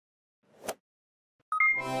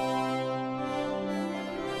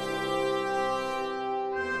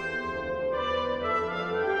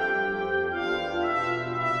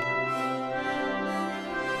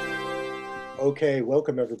Okay,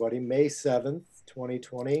 welcome everybody. May 7th,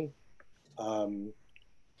 2020,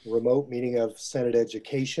 remote meeting of Senate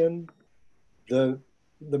Education. The,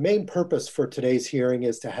 the main purpose for today's hearing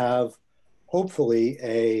is to have hopefully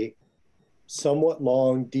a somewhat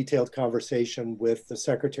long, detailed conversation with the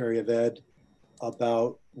Secretary of Ed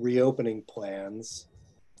about reopening plans.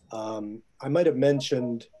 I might have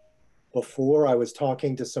mentioned before, I was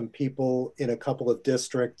talking to some people in a couple of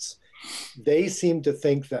districts. They seem to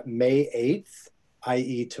think that May 8th,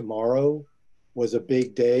 i.e. tomorrow, was a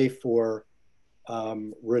big day for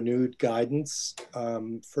renewed guidance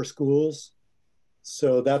for schools.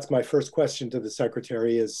 So that's my first question to the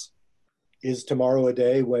Secretary is tomorrow a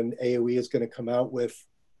day when AOE is going to come out with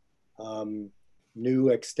new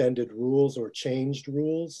extended rules or changed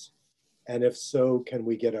rules? And if so, can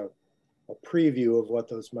we get a preview of what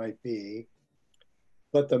those might be?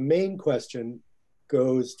 But the main question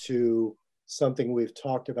goes to something we've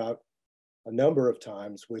talked about a number of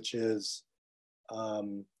times, which is,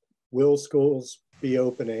 will schools be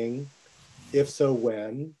opening? If so,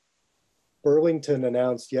 when? Burlington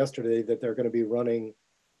announced yesterday that they're going to be running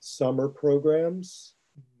summer programs.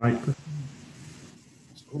 Mike.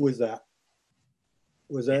 Who was that?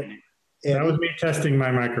 Was that Andy? That was me testing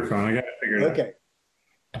my microphone. I got it figured out. Okay,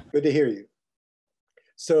 good to hear you.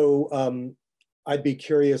 So I'd be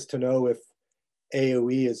curious to know if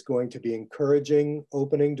AOE is going to be encouraging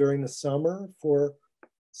opening during the summer for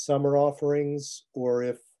summer offerings, or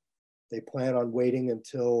if they plan on waiting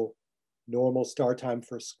until normal start time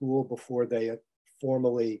for school before they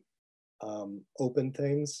formally open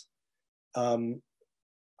things.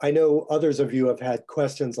 I know others of you have had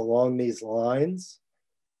questions along these lines.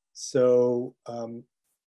 So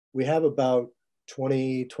we have about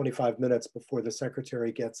 20, 25 minutes before the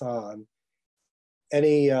Secretary gets on.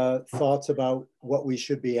 Any thoughts about what we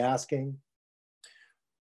should be asking?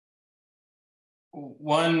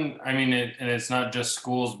 One, I mean, and it's not just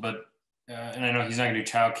schools, but, and I know he's not gonna do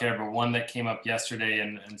childcare, but one that came up yesterday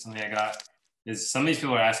and something I got is some of these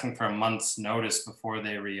people are asking for a month's notice before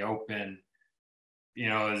they reopen. You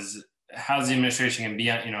know, how's the administration gonna be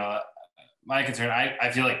on, you know, my concern,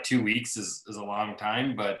 I feel like 2 weeks is a long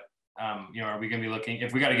time, but you know, are we gonna be looking,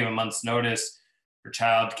 if we gotta give a month's notice for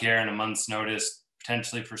childcare and a month's notice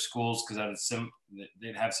potentially for schools, because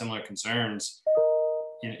they'd have similar concerns,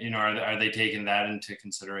 you know, are they taking that into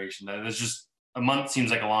consideration? That's just, a month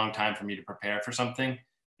seems like a long time for me to prepare for something.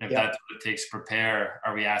 And if that's what it takes to prepare,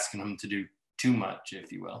 are we asking them to do too much,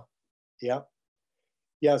 if you will? Yeah.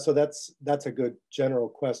 Yeah, so that's a good general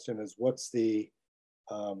question, is what's the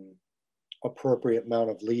appropriate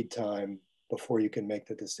amount of lead time before you can make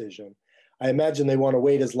the decision? I imagine they want to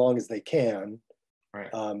wait as long as they can,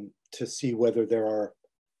 right, to see whether there are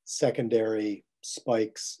secondary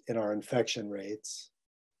spikes in our infection rates.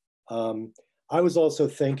 I was also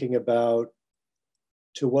thinking about,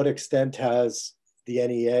 to what extent has the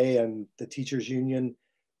NEA and the teachers union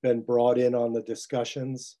been brought in on the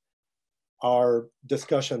discussions? Our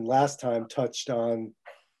discussion last time touched on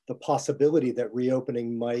the possibility that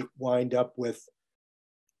reopening might wind up with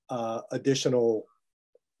additional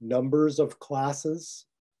numbers of classes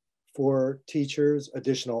for teachers,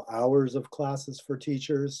 additional hours of classes for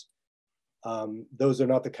teachers. Those are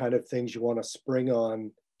not the kind of things you want to spring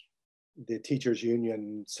on the teachers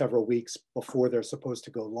union several weeks before they're supposed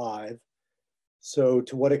to go live. So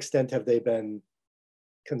to what extent have they been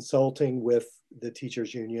consulting with the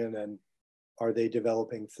teachers union, and are they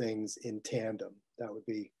developing things in tandem? That would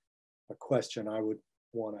be a question I would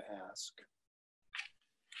want to ask.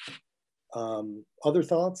 Other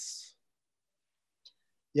thoughts?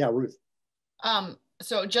 Yeah, Ruth.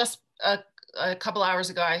 So just a couple hours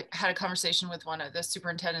ago, I had a conversation with one of the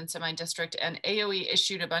superintendents in my district, and AOE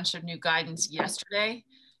issued a bunch of new guidance yesterday.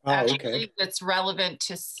 Actually, that's relevant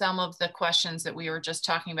to some of the questions that we were just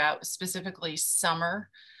talking about, specifically summer.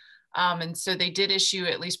 And so they did issue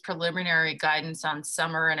at least preliminary guidance on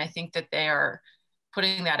summer, and I think that they are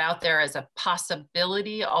putting that out there as a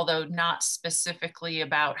possibility, although not specifically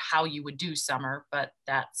about how you would do summer, but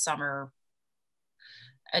that summer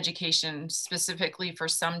education specifically for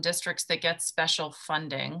some districts that get special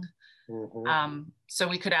funding. So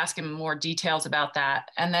we could ask him more details about that.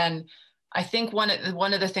 And then I think one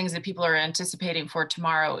of the things that people are anticipating for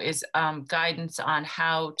tomorrow is guidance on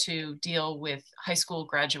how to deal with high school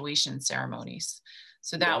graduation ceremonies.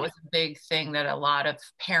 So that was a big thing that a lot of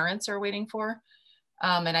parents are waiting for.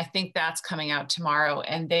 And I think that's coming out tomorrow,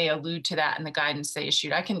 and they allude to that in the guidance they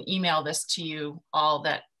issued. I can email this to you all,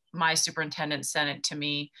 that my superintendent sent it to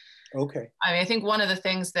me. Okay. I mean, I think one of the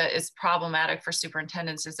things that is problematic for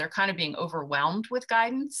superintendents is they're kind of being overwhelmed with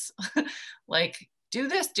guidance. Like, do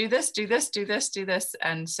this, do this, do this, do this, do this.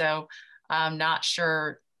 And so I'm not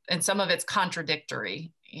sure, and some of it's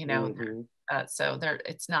contradictory, you know, so there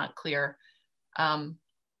it's not clear.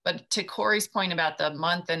 But to Corey's point about the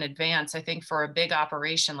month in advance, I think for a big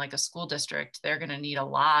operation like a school district, they're going to need a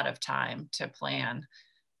lot of time to plan.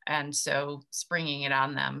 And so springing it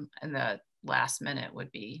on them in the last minute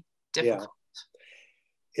would be difficult. Yeah.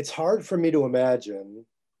 It's hard for me to imagine,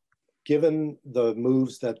 given the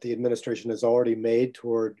moves that the administration has already made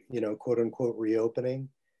toward, you know, quote unquote reopening.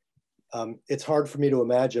 It's hard for me to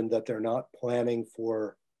imagine that they're not planning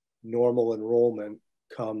for normal enrollment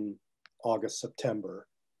come August, September.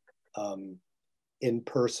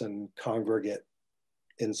 In-person congregate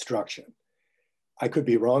instruction. I could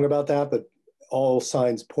be wrong about that, but all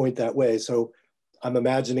signs point that way. So I'm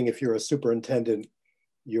imagining if you're a superintendent,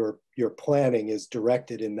 your planning is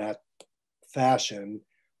directed in that fashion.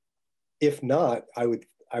 If not, I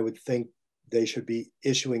would think they should be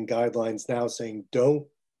issuing guidelines now saying don't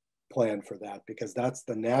plan for that, because that's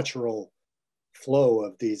the natural flow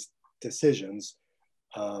of these decisions.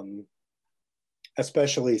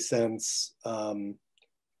 Especially since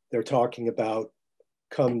they're talking about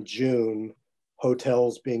come June,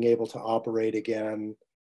 hotels being able to operate again,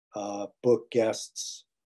 book guests,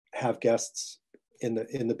 have guests in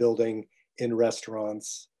the building, in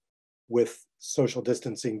restaurants, with social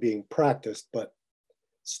distancing being practiced, but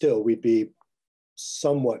still we'd be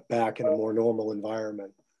somewhat back in a more normal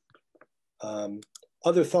environment.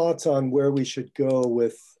 Other thoughts on where we should go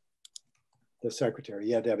with the secretary?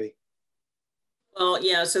 Yeah, Debbie. Well,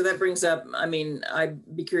 yeah, so that brings up, I mean,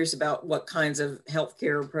 I'd be curious about what kinds of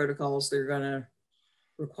healthcare protocols they're going to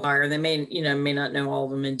require. They may, you know, may not know all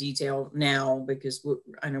of them in detail now, because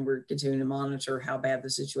I know we're continuing to monitor how bad the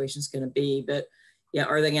situation is going to be. But yeah,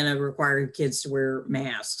 are they going to require kids to wear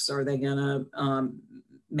masks? Are they going to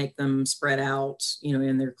make them spread out, you know,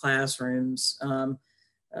 in their classrooms?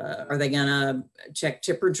 Are they going to check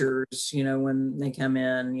temperatures, you know, when they come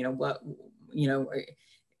in? You know, what, you know,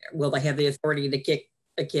 will they have the authority to kick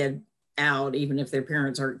a kid out even if their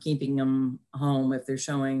parents aren't keeping them home if they're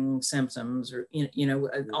showing symptoms, or you know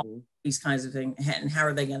all these kinds of things? And how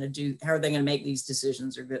are they going to make these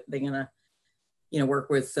decisions? Are they going to, you know, work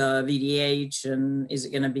with VDH, and is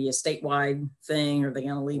it going to be a statewide thing? Or are they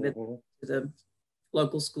going to leave it to the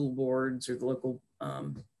local school boards or the local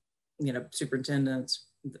you know, superintendents?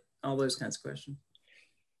 All those kinds of questions.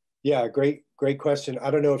 Yeah, great question. I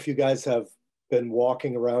don't know if you guys have been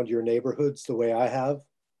walking around your neighborhoods the way I have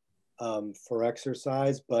for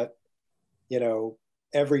exercise, but you know,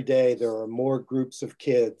 every day there are more groups of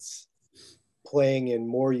kids playing in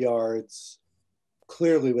more yards,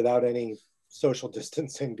 clearly without any social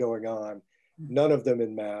distancing going on, none of them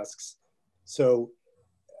in masks. So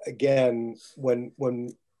again, when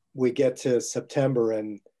we get to September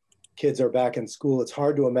and kids are back in school, it's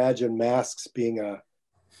hard to imagine masks being a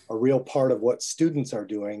real part of what students are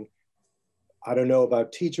doing. I don't know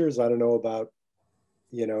about teachers. I don't know about,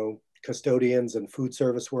 you know, custodians and food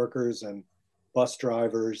service workers and bus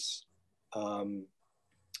drivers.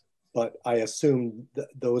 But I assume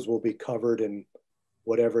those will be covered in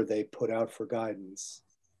whatever they put out for guidance.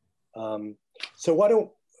 So why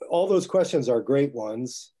don't, all those questions are great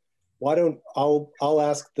ones. Why don't, I'll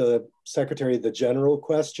ask the secretary the general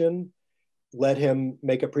question, let him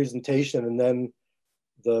make a presentation, and then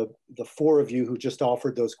the four of you who just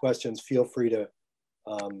offered those questions, feel free to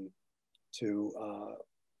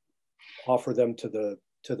offer them to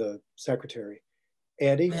the secretary.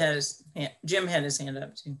 Andy? Jim had his hand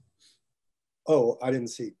up too. Oh, I didn't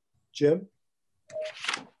see. Jim?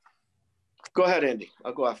 Go ahead, Andy.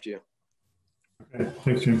 I'll go after you. Okay,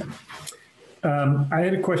 thanks, Jim. I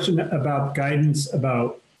had a question about guidance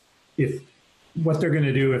about what they're going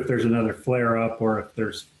to do if there's another flare up, or if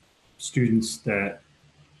there's students that,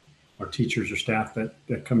 or teachers or staff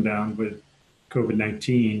that come down with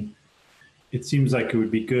COVID-19. It seems like it would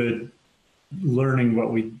be good, learning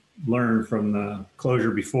what we learned from the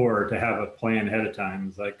closure before, to have a plan ahead of time.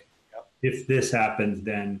 It's like, if this happens,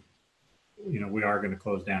 then, you know, we are going to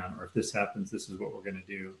close down, or if this happens, this is what we're going to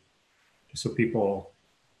do, so people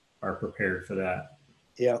are prepared for that.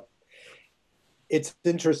 Yeah. It's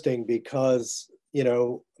interesting because, you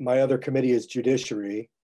know, my other committee is judiciary,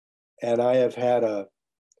 and I have had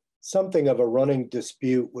something of a running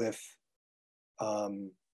dispute with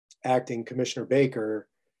acting Commissioner Baker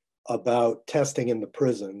about testing in the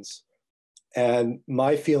prisons. And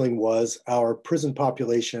my feeling was our prison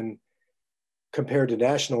population compared to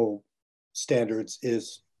national standards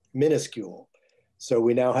is minuscule. So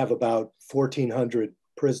we now have about 1,400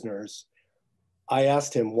 prisoners. I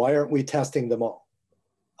asked him, why aren't we testing them all?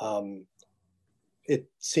 it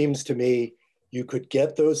seems to me you could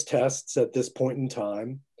get those tests at this point in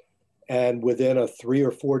time, and within a 3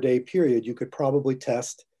 or 4 day period, you could probably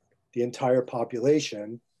test the entire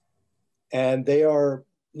population. And they are,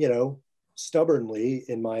 stubbornly,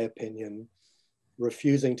 in my opinion,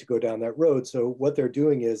 refusing to go down that road. So what they're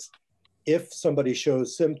doing is, if somebody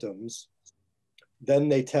shows symptoms, then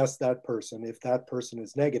they test that person. If that person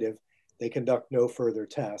is negative, they conduct no further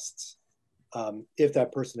tests. If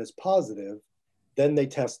that person is positive, then they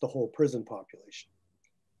test the whole prison population.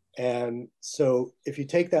 And so if you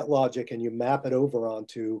take that logic and you map it over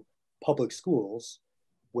onto public schools,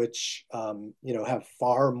 which have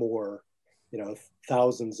far more,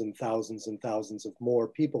 thousands and thousands and thousands of more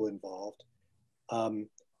people involved,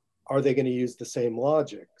 are they going to use the same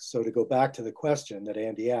logic? So to go back to the question that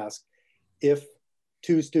Andy asked, if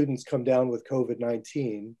 2 students come down with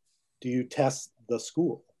COVID-19, do you test the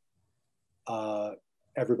school?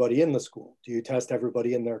 Everybody in the school? Do you test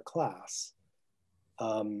everybody in their class?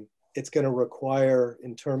 It's going to require,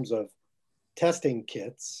 in terms of testing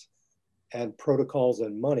kits and protocols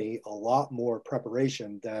and money, a lot more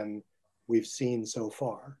preparation than we've seen so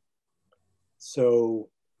far. So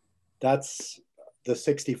that's the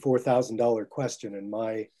 $64,000 question in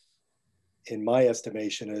my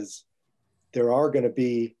estimation. Is there are going to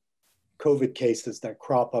be COVID cases that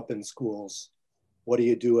crop up in schools. What do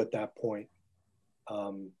you do at that point?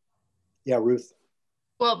 Yeah, Ruth.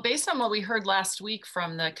 Well, based on what we heard last week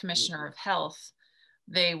from the Commissioner of Health,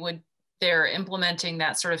 they're implementing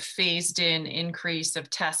that sort of phased in increase of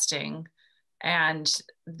testing, and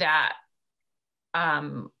that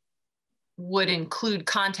would include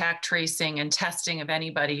contact tracing and testing of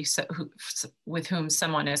anybody with whom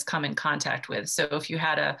someone has come in contact with. So if you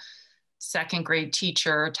had a 2nd grade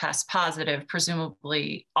teacher test positive,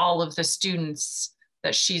 presumably all of the students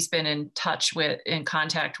that she's been in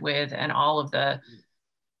contact with, and all of the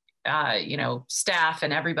staff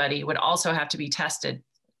and everybody would also have to be tested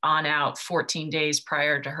on out 14 days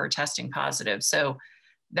prior to her testing positive. So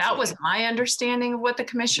that was my understanding of what the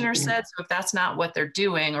commissioner said. So if that's not what they're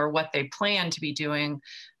doing or what they plan to be doing,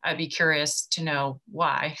 I'd be curious to know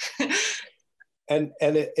why. And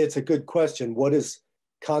it's a good question. What does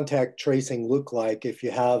contact tracing look like if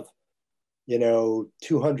you have,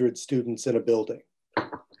 200 students in a building,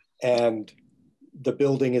 and the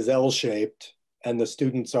building is L-shaped and the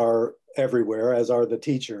students are everywhere, as are the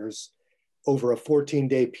teachers, over a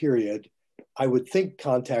 14-day period? I would think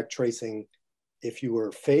contact tracing, if you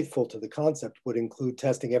were faithful to the concept, would include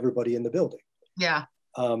testing everybody in the building. Yeah.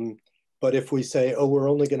 But if we say, we're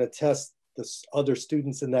only going to test the other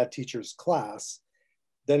students in that teacher's class,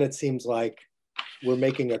 then it seems like we're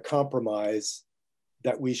making a compromise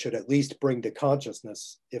that we should at least bring to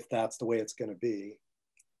consciousness, if that's the way it's going to be.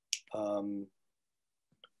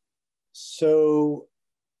 So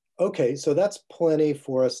that's plenty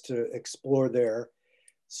for us to explore there.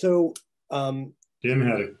 So Jim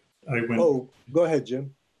had it. Oh, go ahead,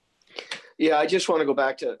 Jim. Yeah, I just want to go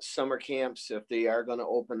back to summer camps. If they are going to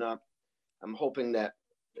open up, I'm hoping that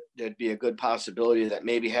there'd be a good possibility that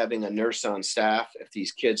maybe having a nurse on staff, if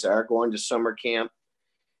these kids are going to summer camp.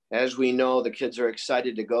 As we know, the kids are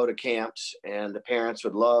excited to go to camps, and the parents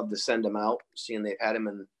would love to send them out, seeing they've had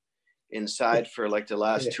them inside for like the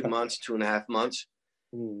last 2 months, 2.5 months.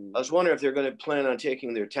 I was wondering if they're going to plan on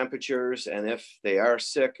taking their temperatures, and if they are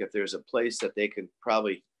sick, if there's a place that they could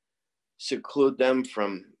probably seclude them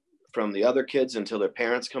from the other kids until their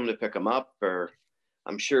parents come to pick them up. Or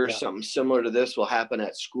I'm sure something similar to this will happen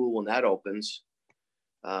at school when that opens,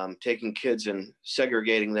 taking kids and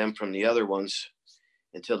segregating them from the other ones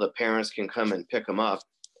until the parents can come and pick them up.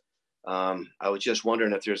 I was just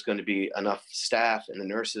wondering if there's going to be enough staff in the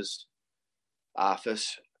nurse's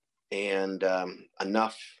office, and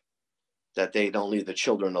enough that they don't leave the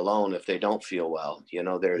children alone if they don't feel well.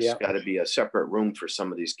 There's got to be a separate room for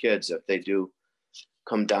some of these kids if they do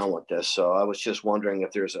come down with this. So I was just wondering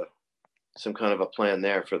if there's some kind of a plan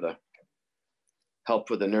there for the help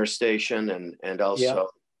with the nurse station and also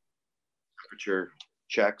temperature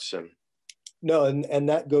checks. And no, and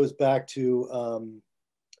that goes back to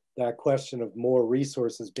that question of more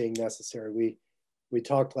resources being necessary. We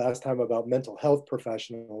talked last time about mental health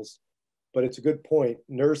professionals, but it's a good point.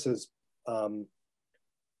 Nurses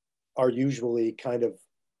are usually kind of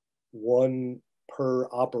one per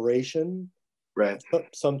operation, right?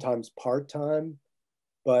 Sometimes part-time.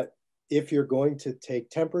 But if you're going to take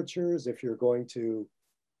temperatures, if you're going to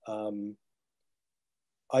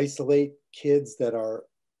isolate kids that are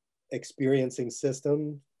experiencing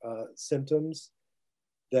symptoms,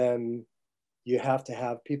 then you have to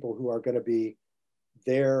have people who are going to be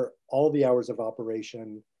there all the hours of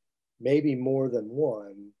operation, maybe more than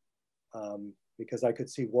one, because I could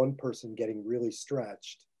see one person getting really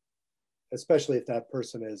stretched, especially if that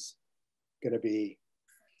person is going to be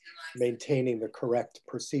maintaining the correct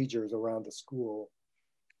procedures around the school.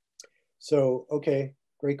 So, okay,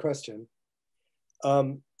 great question.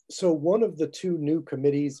 So one of the two new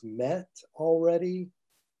committees met already,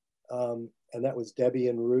 and that was Debbie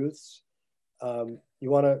and Ruth's. You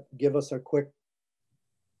want to give us a quick,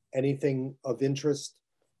 anything of interest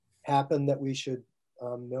happen that we should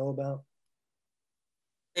know about?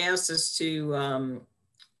 They asked us to,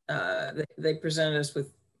 they presented us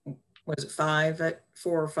with, was it 4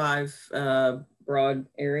 or 5 broad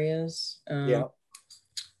areas? Yeah.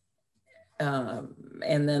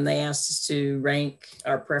 And then they asked us to rank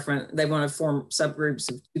our preference. They want to form subgroups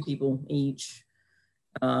of 2 people each.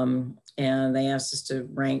 And they asked us to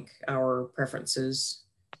rank our preferences.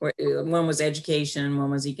 One was education, one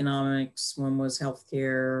was economics, one was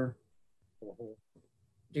healthcare.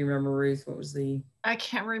 Do you remember, Ruth? What was the? I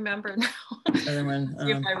can't remember now. Other one.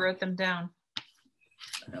 See if I wrote them down.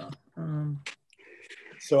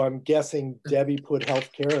 So I'm guessing Debbie put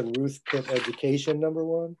healthcare and Ruth put education number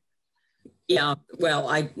 1. Yeah,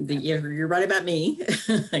 well, you're right about me.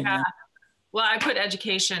 Yeah. Well, I put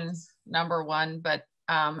education number 1, but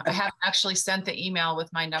I haven't actually sent the email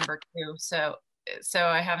with my number 2, so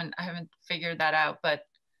I haven't figured that out. But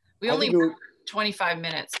we only had 25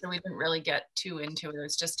 minutes, so we didn't really get too into it. It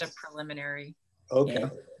was just a preliminary. Okay.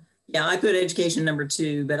 Yeah, I put education number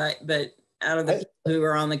 2, but out of the people who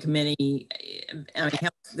are on the committee, I mean,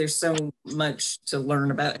 there's so much to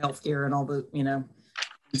learn about healthcare and all the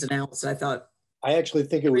ins and outs. I thought I actually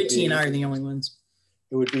think it would Richie and I are the only ones.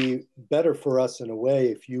 It would be better for us in a way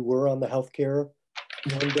if you were on the healthcare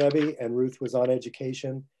one, Debbie, and Ruth was on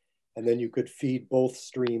education, and then you could feed both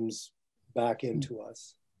streams back into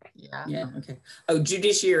us. Yeah. Yeah. Okay. Oh,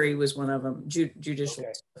 judiciary was one of them. Judicial.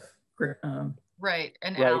 Okay. Right.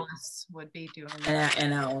 And right. Alice would be doing that.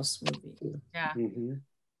 And Alice would be. Yeah. Mm-hmm.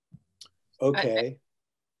 Okay.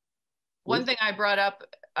 One thing I brought up,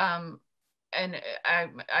 and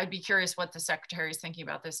I'd be curious what the secretary is thinking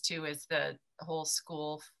about this too, is the whole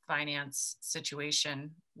school finance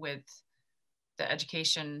situation with the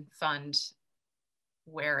education fund,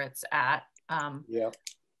 where it's at. Yeah.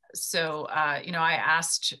 So, I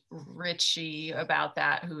asked Richie about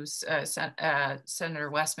that, who's Senator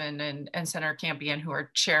Westman and Senator Campion, who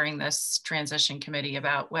are chairing this transition committee,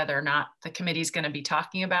 about whether or not the committee is going to be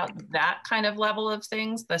talking about that kind of level of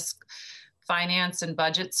things, this finance and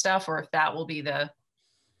budget stuff, or if that will be the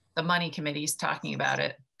money committees talking about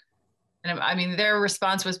it. And I mean, their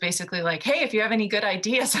response was basically like, hey, if you have any good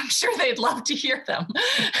ideas, I'm sure they'd love to hear them.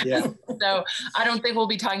 Yeah. So I don't think we'll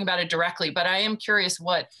be talking about it directly, but I am curious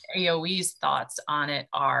what AOE's thoughts on it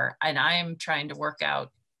are. And I am trying to work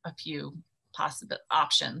out a few possible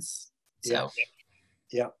options. So.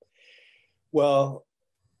 Yeah. Well,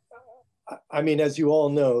 I mean, as you all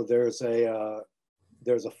know, there's a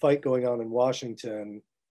fight going on in Washington.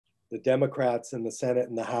 The Democrats in the Senate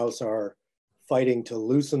and the House are fighting to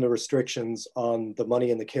loosen the restrictions on the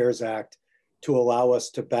money in the CARES Act to allow us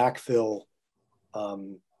to backfill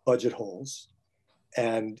budget holes.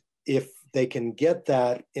 And if they can get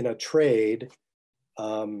that in a trade,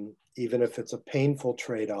 even if it's a painful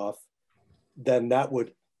trade-off, then that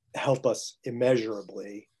would help us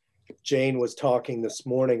immeasurably. Jane was talking this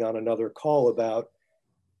morning on another call about,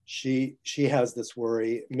 she has this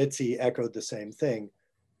worry, Mitzi echoed the same thing.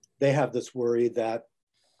 They have this worry that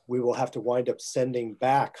we will have to wind up sending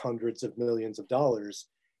back hundreds of millions of dollars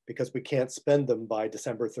because we can't spend them by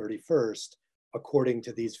December 31st, according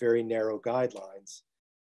to these very narrow guidelines,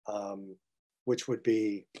 which would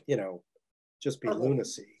be, just be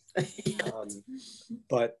lunacy.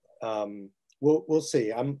 But we'll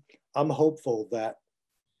see. I'm hopeful that,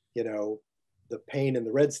 the pain in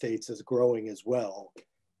the red states is growing as well,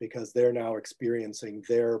 because they're now experiencing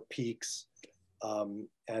their peaks,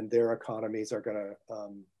 and their economies are going to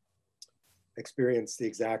experience the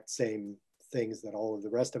exact same things that all of the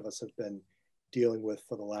rest of us have been dealing with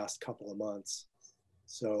for the last couple of months.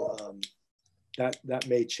 So that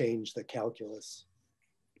may change the calculus.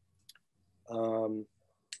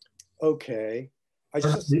 Okay.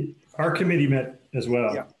 Our committee met as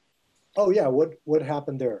well. Yeah. Oh yeah, what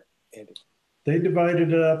happened there, Andy? They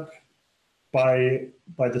divided it up by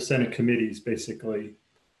the Senate committees, basically.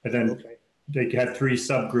 And then they had 3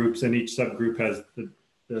 subgroups, and each subgroup has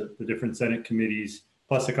the different Senate committees,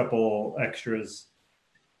 plus a couple extras.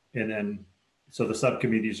 And then, so the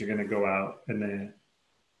subcommittees are going to go out, and the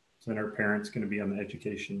Senator Parent's going to be on the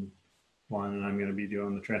education one, and I'm going to be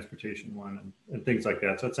doing the transportation one, and things like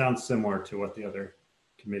that. So it sounds similar to what the other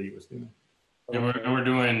committee was doing. And we're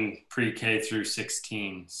doing pre-K through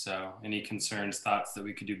 16. So any concerns, thoughts that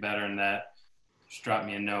we could do better in that, just drop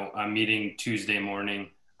me a note. I'm meeting Tuesday morning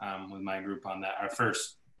with my group on that. Our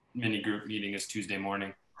first mini group meeting is Tuesday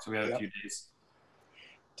morning. So we have a few days.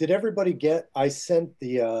 Did everybody get, I sent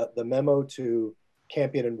the memo to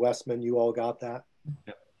Campion and Westman. You all got that?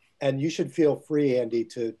 Yep. And you should feel free, Andy,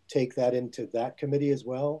 to take that into that committee as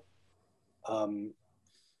well.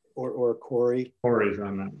 Or Corey. Corey's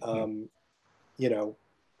on that. You know,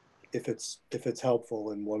 if it's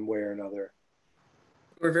helpful in one way or another.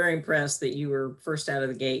 We're very impressed that you were first out of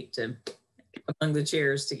the gate among the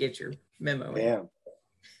chairs to get your memo. Damn.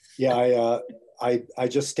 Yeah, I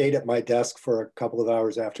just stayed at my desk for a couple of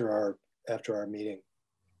hours after our meeting.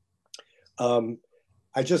 I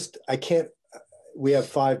can't, we have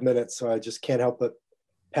 5 minutes, so I just can't help but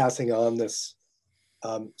passing on this.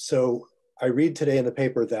 So I read today in the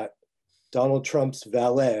paper that Donald Trump's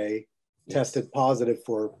valet tested positive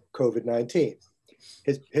for COVID-19,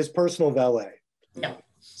 his personal valet. Yeah.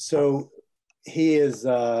 So he is,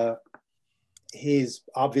 he's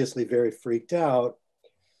obviously very freaked out.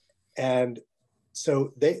 And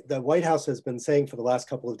so the White House has been saying for the last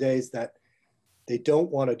couple of days that they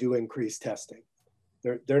don't want to do increased testing.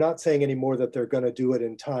 They're not saying anymore that they're going to do it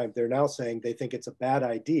in time. They're now saying they think it's a bad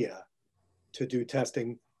idea to do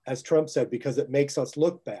testing, as Trump said, because it makes us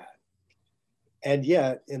look bad. And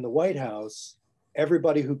yet in the White House,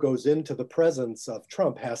 everybody who goes into the presence of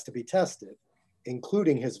Trump has to be tested,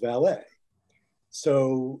 including his valet.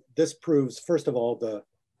 So this proves, first of all, the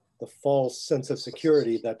false sense of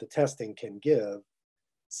security that the testing can give.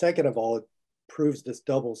 Second of all, it proves this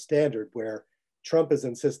double standard where Trump is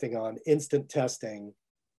insisting on instant testing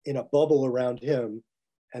in a bubble around him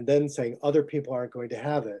and then saying other people aren't going to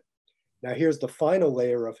have it. Now here's the final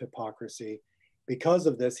layer of hypocrisy. Because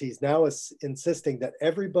of this, he's now insisting that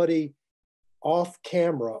everybody off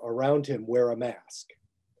camera around him wear a mask.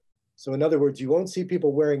 So in other words, you won't see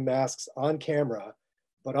people wearing masks on camera,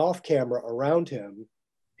 but off camera around him,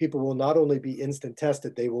 people will not only be instant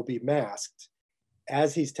tested, they will be masked,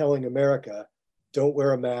 as he's telling America, don't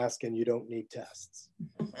wear a mask and you don't need tests.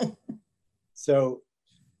 So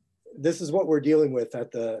this is what we're dealing with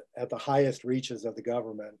at the highest reaches of the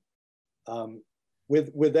government.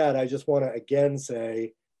 With that, I just want to again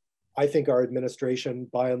say, I think our administration,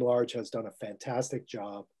 by and large, has done a fantastic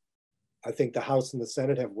job. I think the House and the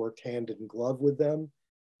Senate have worked hand in glove with them.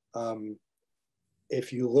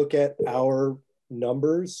 If you look at our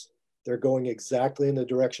numbers, they're going exactly in the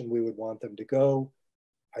direction we would want them to go.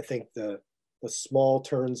 I think the small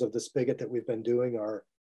turns of the spigot that we've been doing are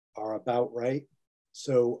about right.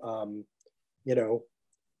 So, you know,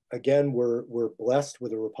 again, we're blessed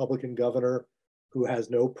with a Republican governor who has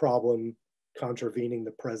no problem contravening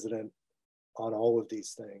the president on all of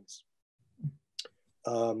these things.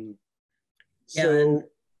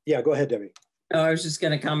 Yeah, go ahead, Debbie. Oh, I was just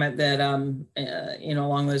going to comment that, you know,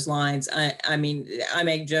 along those lines, I mean, I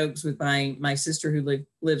make jokes with my sister who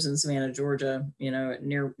lives in Savannah, Georgia, you know,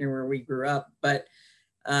 near where we grew up, but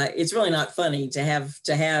it's really not funny to have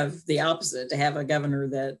the opposite, to have a governor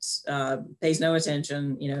that pays no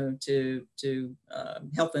attention, you know, to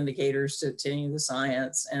health indicators, to any of the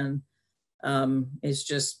science, and is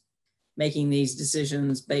just making these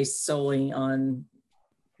decisions based solely on,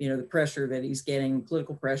 you know, the pressure that he's getting,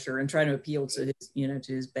 political pressure, and trying to appeal to his, you know,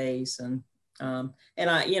 to his base. And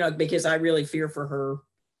I, you know, because I really fear for her,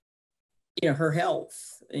 you know, her health.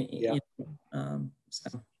 Yeah. You know,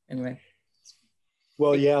 so anyway.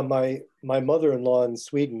 Well, yeah, my mother-in-law in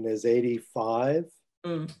Sweden is 85.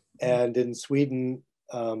 And in Sweden,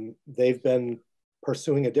 they've been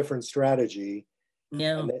pursuing a different strategy.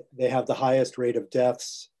 Yeah. And they have the highest rate of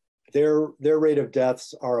deaths. Their rate of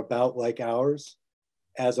deaths are about like ours,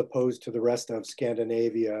 as opposed to the rest of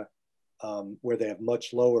Scandinavia, where they have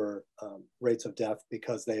much lower rates of death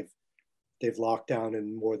because they've locked down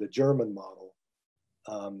in more the German model.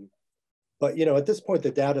 But you know, at this point, the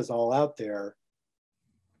data is all out there.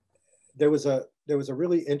 There was a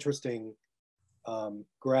really interesting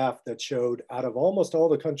graph that showed out of almost all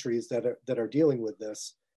the countries that are dealing with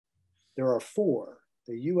this, there are 4: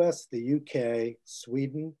 the US, the UK,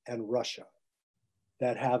 Sweden, and Russia,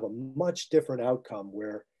 that have a much different outcome,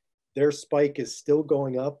 where their spike is still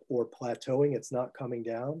going up or plateauing, it's not coming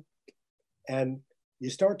down. And you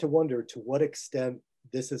start to wonder to what extent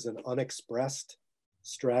this is an unexpressed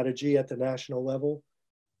strategy at the national level.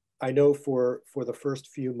 I know for the first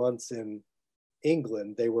few months in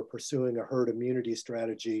England, they were pursuing a herd immunity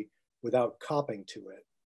strategy without copping to it.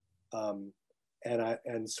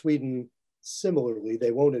 And Sweden, similarly,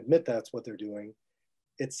 they won't admit that's what they're doing,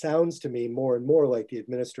 it sounds to me more and more like the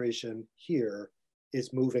administration here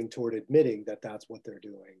is moving toward admitting that that's what they're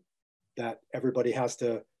doing, that everybody has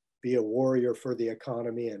to be a warrior for the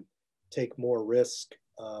economy and take more risk.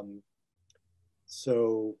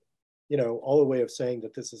 So, you know, all a way of saying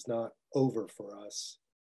that this is not over for us.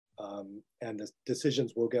 And the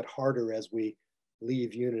decisions will get harder as we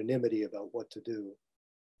leave unanimity about what to do.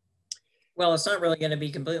 Well, it's not really going to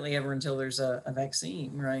be completely over until there's a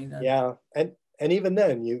vaccine, right? Yeah, and even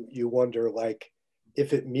then, you wonder, like,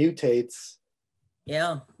 if it mutates,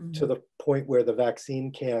 yeah, to the point where the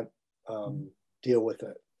vaccine can't deal with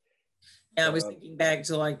it. Yeah, I was thinking back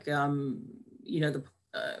to, like, you know, the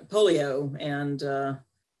polio, and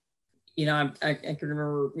you know, I can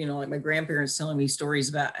remember, you know, like my grandparents telling me stories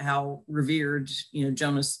about how revered, you know,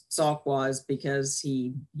 Jonas Salk was because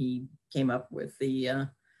he came up with the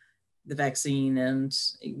vaccine, and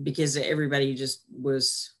because everybody just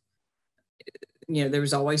was, you know, there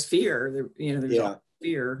was always fear. There, you know, there was always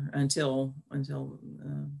fear until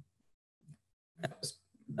that was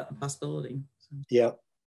a possibility. So.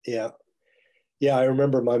 Yeah. I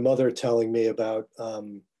remember my mother telling me about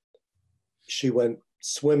she went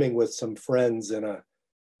swimming with some friends in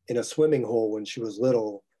a swimming hole when she was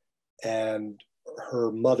little, and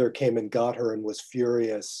her mother came and got her and was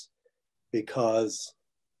furious because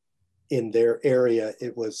in their area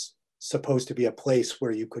it was supposed to be a place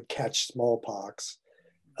where you could catch smallpox,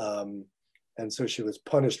 and so she was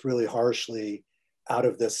punished really harshly out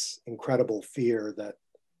of this incredible fear that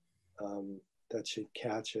she'd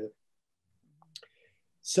catch it.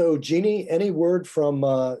 So Jeannie, any word from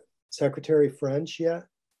Secretary French yet?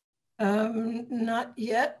 Not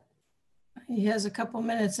yet. He has a couple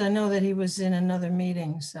minutes. I know that he was in another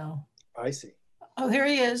meeting, so. I see. Oh, here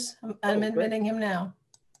he is. I'm admitting him now.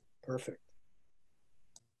 Perfect.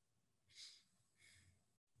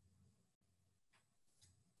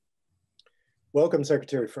 Welcome,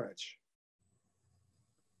 Secretary French.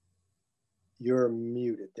 You're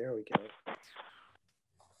muted. There we go.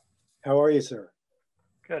 How are you, sir?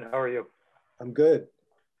 Good. How are you? I'm good.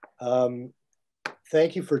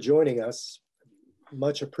 Thank you for joining us.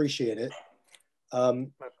 Much appreciated. I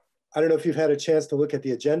don't know if you've had a chance to look at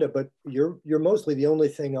the agenda, but you're mostly the only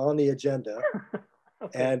thing on the agenda.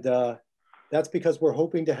 Okay. And that's because we're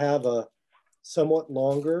hoping to have a somewhat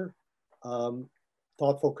longer,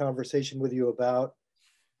 thoughtful conversation with you about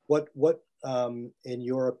what in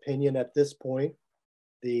your opinion at this point,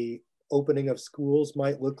 the opening of schools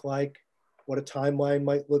might look like, what a timeline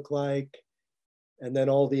might look like, and then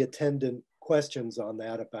all the attendant questions on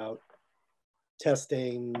that about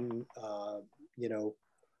testing, you know,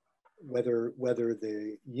 whether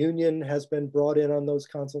the union has been brought in on those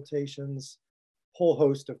consultations, whole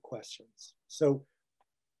host of questions. So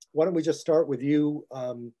why don't we just start with you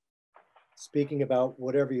speaking about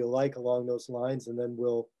whatever you like along those lines, and then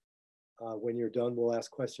we'll, when you're done, we'll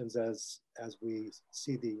ask questions as we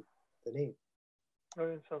see the need.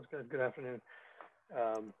 Okay, sounds good. Good afternoon.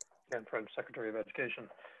 Ken French, Secretary of Education.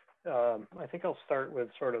 I think I'll start with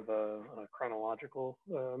sort of a chronological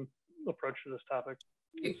approach to this topic.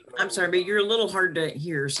 So, I'm sorry, but you're a little hard to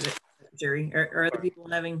hear, Jerry. Are other people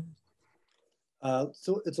having?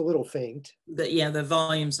 So it's a little faint. The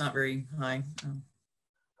volume's not very high.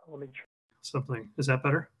 Let me try something. Is that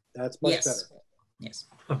better? That's much better. Yes.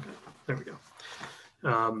 Okay, there we go.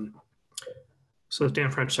 So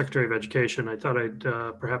Dan French, Secretary of Education, I thought I'd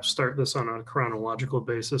perhaps start this on a chronological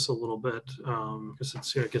basis a little bit, because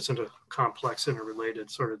it's, it gets into complex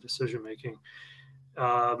interrelated sort of decision making.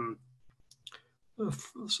 Our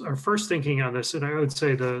first thinking on this, and I would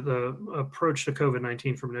say the approach to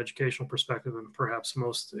COVID-19 from an educational perspective in perhaps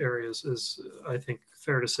most areas is, I think,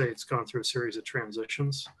 fair to say it's gone through a series of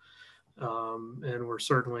transitions. And we're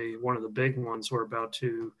certainly, one of the big ones we're about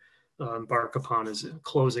to embark upon is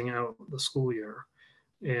closing out the school year.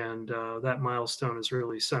 And that milestone is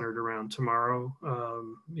really centered around tomorrow.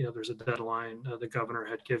 You know, there's a deadline the governor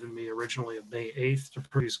had given me originally of May 8th to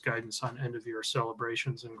produce guidance on end of year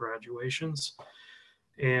celebrations and graduations.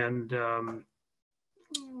 And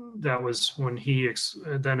that was when he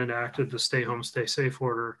then enacted the stay home, stay safe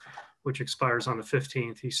order, which expires on the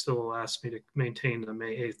 15th. He still asked me to maintain the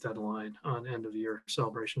May 8th deadline on end of year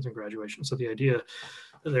celebrations and graduation. So the idea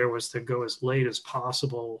there was to go as late as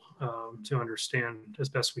possible to understand as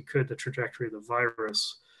best we could the trajectory of the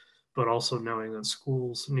virus, but also knowing that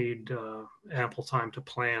schools need ample time to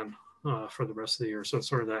plan for the rest of the year. So it's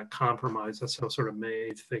sort of that compromise. That's how sort of May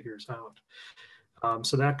 8th figures out.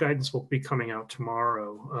 So that guidance will be coming out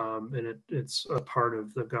tomorrow, and it's a part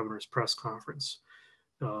of the governor's press conference.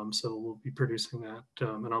 So we'll be producing that,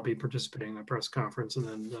 and I'll be participating in a press conference, and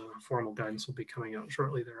then formal guidance will be coming out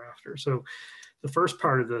shortly thereafter. So the first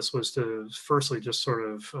part of this was to firstly just sort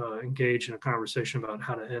of engage in a conversation about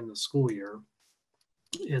how to end the school year.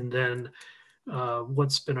 And then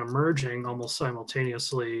what's been emerging almost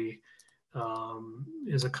simultaneously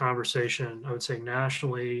is a conversation, I would say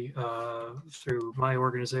nationally, through my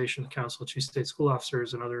organization, the Council of Chief State School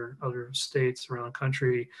Officers, and other states around the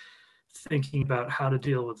country, thinking about how to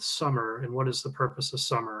deal with summer and what is the purpose of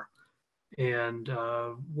summer. And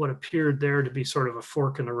what appeared there to be sort of a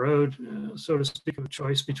fork in the road, so to speak, of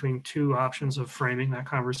choice between two options of framing that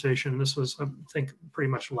conversation. This was, I think, pretty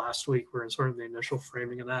much last week. We're in sort of the initial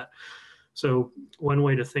framing of that. So one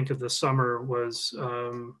way to think of the summer was,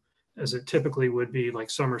 as it typically would be, like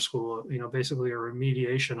summer school, basically a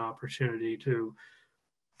remediation opportunity to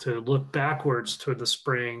look backwards to the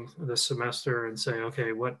spring, the semester, and say,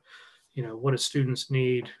 okay, what do students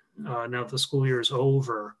need now that the school year is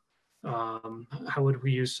over? How would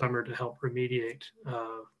we use summer to help remediate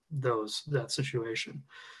that situation?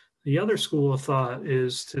 The other school of thought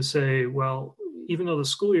is to say, well, even though the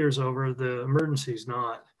school year is over, the emergency is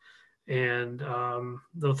not. And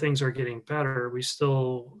though things are getting better, we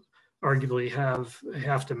still arguably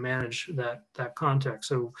have to manage that context.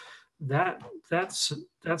 So that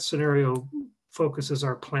scenario focuses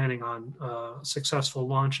our planning on successful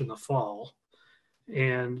launch in the fall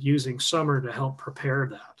and using summer to help prepare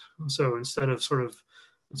that. So instead of sort of,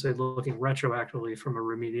 let's say, looking retroactively from a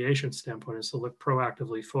remediation standpoint, is to look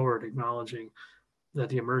proactively forward, acknowledging that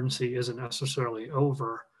the emergency isn't necessarily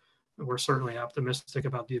over. We're certainly optimistic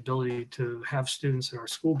about the ability to have students in our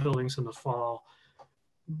school buildings in the fall,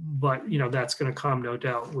 but that's going to come, no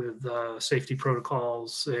doubt, with safety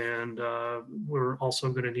protocols, and we're also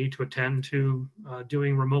going to need to attend to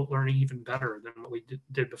doing remote learning even better than what we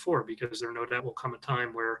did before, because there no doubt will come a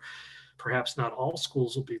time where perhaps not all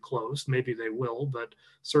schools will be closed. Maybe they will, but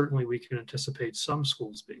certainly we can anticipate some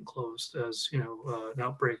schools being closed as an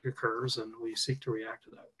outbreak occurs, and we seek to react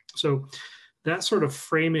to that. So that sort of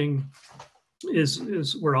framing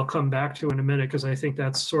is where I'll come back to in a minute, because I think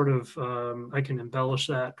that's sort of, I can embellish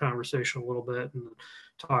that conversation a little bit and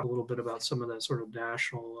talk a little bit about some of that sort of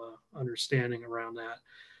national understanding around that.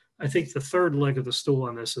 I think the third leg of the stool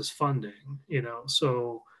on this is funding,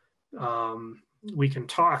 so we can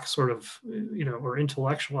talk sort of, or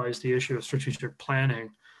intellectualize the issue of strategic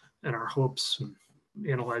planning and our hopes and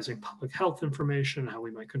analyzing public health information, how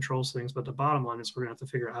we might control things. But the bottom line is we're going to have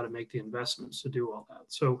to figure out how to make the investments to do all that.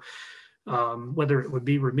 So whether it would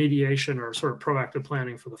be remediation or sort of proactive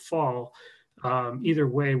planning for the fall, either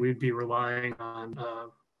way, we'd be relying on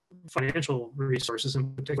financial resources,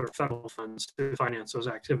 in particular federal funds, to finance those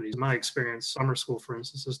activities. In my experience, summer school, for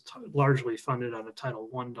instance, is largely funded out of Title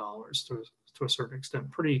I dollars to a certain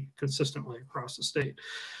extent, pretty consistently across the state.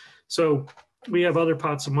 So we have other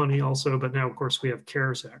pots of money also, but now, of course, we have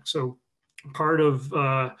CARES Act. So part of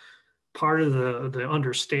the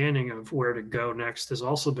understanding of where to go next has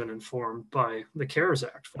also been informed by the CARES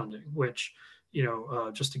Act funding, which,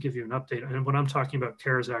 just to give you an update, and when I'm talking about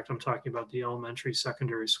CARES Act, I'm talking about the Elementary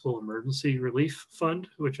Secondary School Emergency Relief Fund,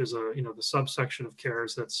 which is the subsection of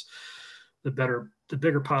CARES that's the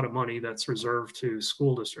bigger pot of money that's reserved to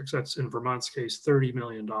school districts. That's, in Vermont's case, $30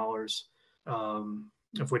 million,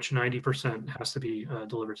 of which 90% has to be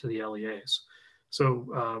delivered to the LEAs.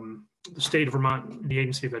 So the state of Vermont, the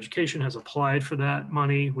Agency of Education, has applied for that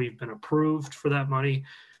money. We've been approved for that money.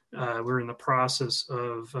 We're in the process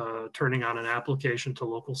of turning on an application to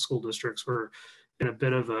local school districts. We're in a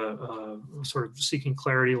bit of a sort of seeking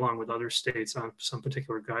clarity along with other states on some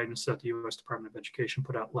particular guidance that the U.S. Department of Education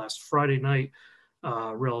put out last Friday night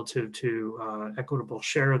relative to equitable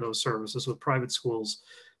share of those services with private schools.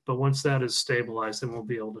 But once that is stabilized, then we'll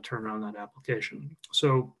be able to turn on that application.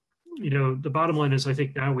 So, the bottom line is, I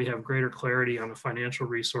think now we have greater clarity on the financial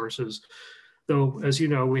resources, though, as you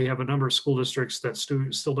know, we have a number of school districts that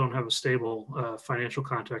still don't have a stable financial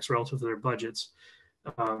context relative to their budgets.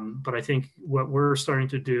 But I think what we're starting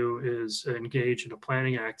to do is engage in a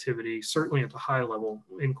planning activity, certainly at the high level,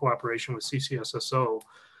 in cooperation with CCSSO,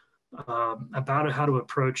 about how to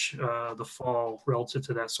approach the fall relative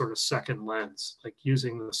to that sort of second lens, like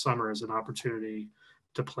using the summer as an opportunity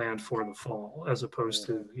to plan for the fall, as opposed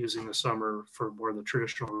to using the summer for more of the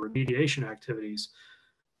traditional remediation activities,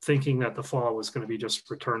 thinking that the fall was going to be just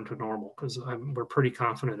return to normal, because we're pretty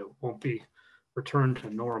confident it won't be return to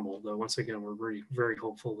normal, though once again, we're very, very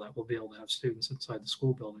hopeful that we'll be able to have students inside the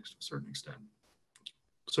school buildings to a certain extent.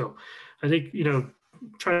 So I think,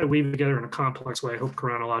 try to weave it together in a complex way. I hope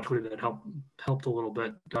chronologically that helped a little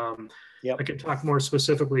bit. Yep. I can talk more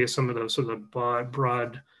specifically of some of those sort of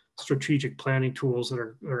broad strategic planning tools that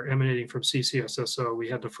are emanating from CCSSO. We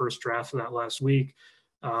had the first draft of that last week.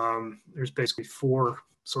 There's basically 4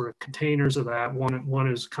 sort of containers of that.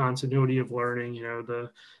 One is continuity of learning, you know,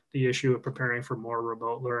 the issue of preparing for more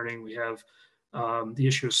remote learning. We have the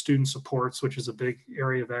issue of student supports, which is a big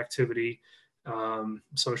area of activity,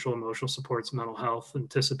 social emotional supports, mental health,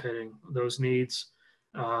 anticipating those needs,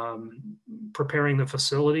 preparing the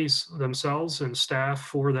facilities themselves and staff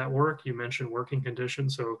for that work. You mentioned working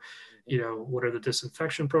conditions. So, you know, what are the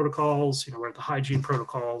disinfection protocols? You know, what are the hygiene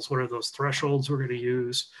protocols? What are those thresholds we're going to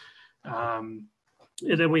use?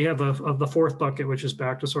 And then we have the 4th bucket, which is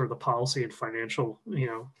back to sort of the policy and financial, you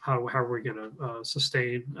know, how are we going to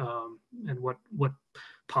sustain and what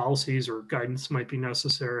policies or guidance might be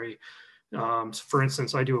necessary. So for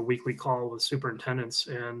instance, I do a weekly call with superintendents,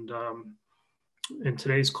 and in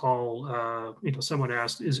today's call, you know, someone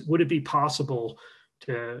asked, would it be possible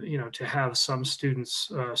to, you know, to have some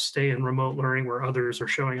students stay in remote learning where others are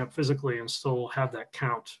showing up physically and still have that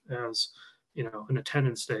count as, you know, an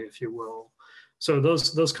attendance day, if you will. So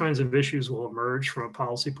those kinds of issues will emerge from a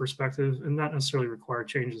policy perspective, and not necessarily require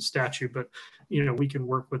change in statute, but, you know, we can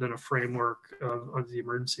work within a framework of the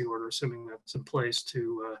emergency order, assuming that's in place,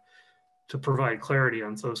 to provide clarity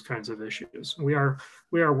on those kinds of issues. We are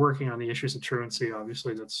working on the issues of truancy.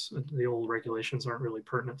 Obviously, that's the old regulations aren't really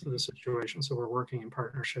pertinent to the situation. So we're working in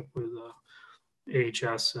partnership with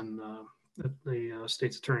AHS and the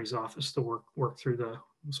state's attorney's office to work through the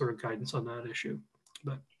sort of guidance on that issue.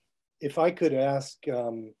 But if I could ask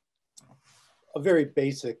a very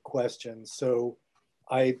basic question. So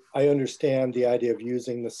I understand the idea of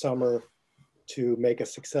using the summer to make a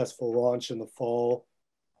successful launch in the fall.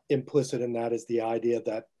 Implicit in that is the idea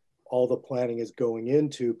that all the planning is going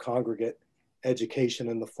into congregate education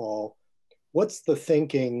in the fall. What's the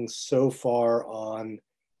thinking so far on,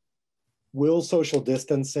 will social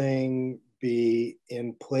distancing be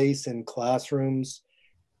in place in classrooms?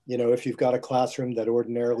 You know, if you've got a classroom that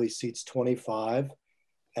ordinarily seats 25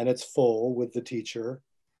 and it's full with the teacher,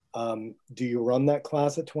 do you run that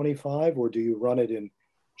class at 25, or do you run it in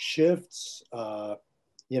shifts?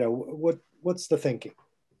 You know, what's the thinking?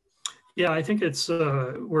 yeah, I think it's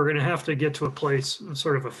we're going to have to get to a place,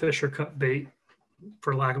 sort of a fish or cut bait,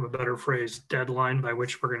 for lack of a better phrase, deadline by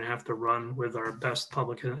which we're going to have to run with our best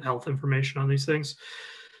public health information on these things.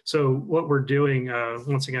 So what we're doing,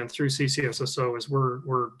 once again, through CCSSO, is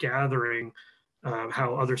we're gathering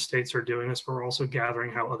how other states are doing this. We're also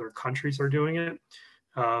gathering how other countries are doing it.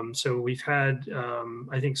 So we've had,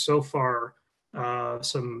 I think so far,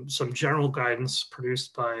 some general guidance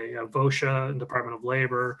produced by VOSHA and Department of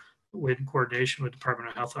Labor, with coordination with Department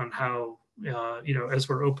of Health, on how, you know, as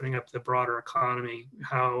we're opening up the broader economy,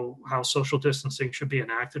 how social distancing should be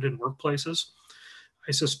enacted in workplaces.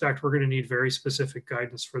 I suspect we're going to need very specific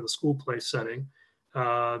guidance for the school place setting,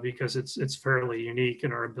 because it's fairly unique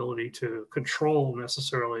in our ability to control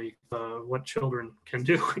necessarily what children can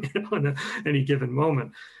do, you know, in any given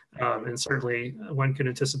moment. And certainly one can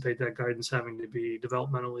anticipate that guidance having to be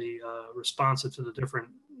developmentally responsive to the different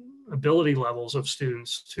ability levels of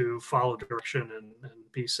students to follow direction and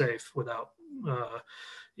be safe without,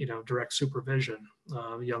 you know, direct supervision.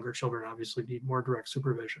 Younger children obviously need more direct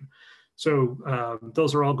supervision. So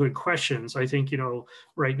those are all good questions. I think, you know,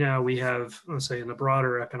 right now we have, let's say in the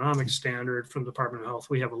broader economic standard from the Department of Health,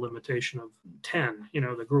 we have a limitation of 10, you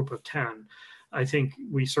know, the group of 10. I think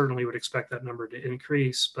we certainly would expect that number to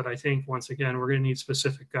increase, but I think once again, we're going to need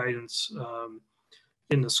specific guidance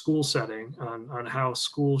in the school setting on how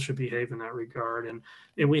schools should behave in that regard. And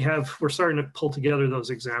we're starting to pull together those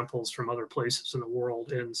examples from other places in the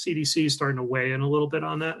world, and CDC is starting to weigh in a little bit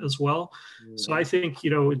on that as well. Mm-hmm. So I think, you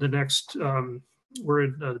know, in the next, we're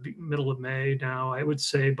in the middle of May now, I would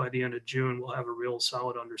say by the end of June, we'll have a real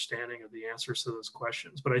solid understanding of the answers to those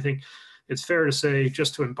questions. But I think it's fair to say,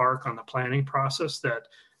 just to embark on the planning process, that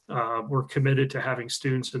we're committed to having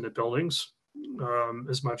students in the buildings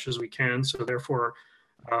as much as we can. So therefore,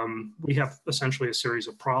 we have essentially a series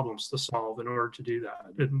of problems to solve in order to do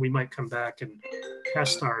that. And we might come back and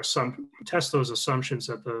test those assumptions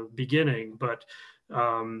at the beginning, but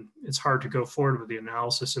it's hard to go forward with the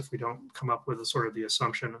analysis if we don't come up with a sort of the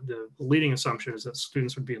assumption. The leading assumption is that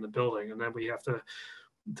students would be in the building, and then we have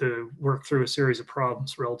to work through a series of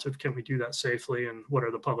problems relative, can we do that safely, and what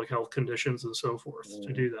are the public health conditions and so forth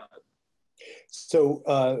to do that.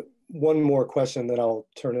 So one more question, then I'll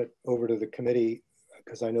turn it over to the committee,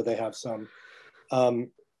 because I know they have some.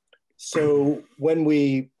 So when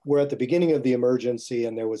we were at the beginning of the emergency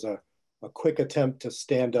and there was a quick attempt to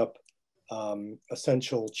stand up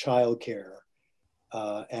essential childcare,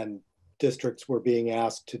 and districts were being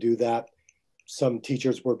asked to do that. Some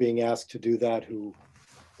teachers were being asked to do that who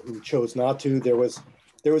chose not to. There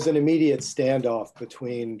was an immediate standoff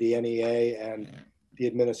between the NEA and the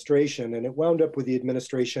administration, and it wound up with the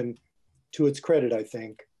administration, to its credit, I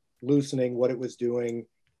think, loosening what it was doing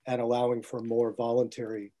and allowing for a more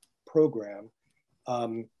voluntary program.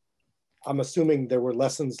 I'm assuming there were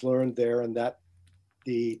lessons learned there, and that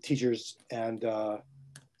the teachers and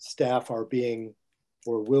staff are being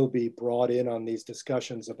or will be brought in on these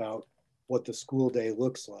discussions about what the school day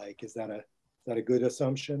looks like. Is that a good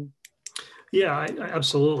assumption? Yeah,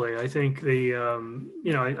 absolutely. I think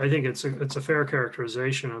I think it's a fair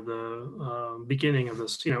characterization of the beginning of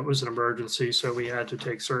this. It was an emergency, so we had to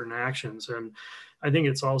take certain actions, and I think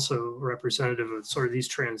it's also representative of sort of these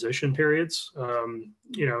transition periods. And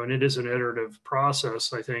it is an iterative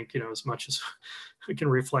process. I think as much as we can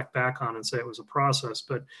reflect back on and say it was a process,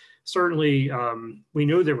 but certainly we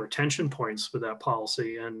knew there were tension points with that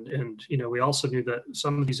policy, and we also knew that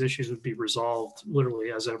some of these issues would be resolved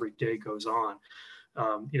literally as every day goes on.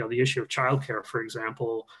 The issue of childcare, for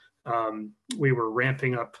example, we were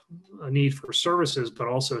ramping up a need for services, but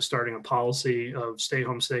also starting a policy of stay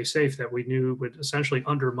home, stay safe that we knew would essentially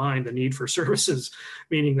undermine the need for services,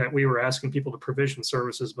 meaning that we were asking people to provision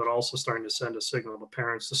services, but also starting to send a signal to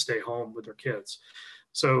parents to stay home with their kids.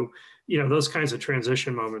 So, those kinds of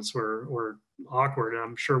transition moments were awkward, and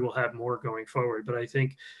I'm sure we'll have more going forward. But I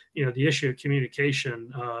think, the issue of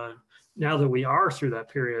communication, now that we are through that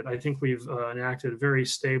period, I think we've enacted very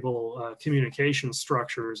stable communication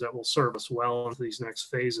structures that will serve us well into these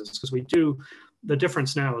next phases. Because the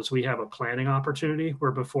difference now is we have a planning opportunity,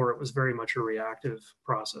 where before it was very much a reactive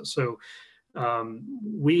process. So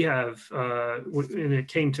we have, and it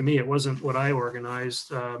came to me, it wasn't what I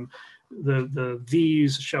organized. The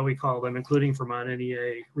V's, shall we call them, including Vermont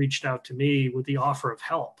NEA, reached out to me with the offer of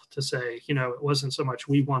help to say, it wasn't so much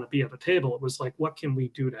we want to be at the table. It was like, what can we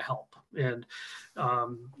do to help? And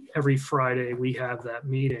every Friday we have that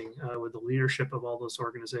meeting with the leadership of all those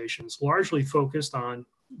organizations, largely focused on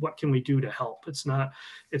what can we do to help. It's not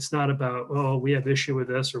about, oh, we have issue with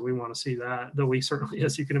this or we want to see that, though we certainly,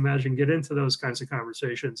 as you can imagine, get into those kinds of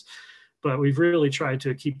conversations. But we've really tried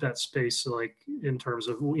to keep that space, like in terms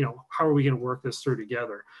of, how are we going to work this through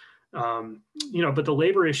together? But the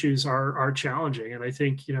labor issues are challenging. And I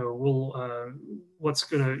think, you'll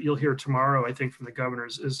hear tomorrow, I think, from the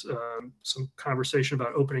governors is some conversation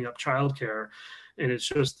about opening up childcare. And it's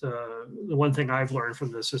just the one thing I've learned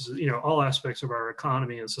from this is, all aspects of our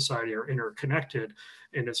economy and society are interconnected,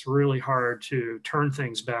 and it's really hard to turn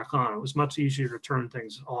things back on. It was much easier to turn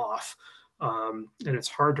things off. And it's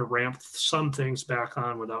hard to ramp some things back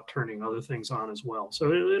on without turning other things on as well.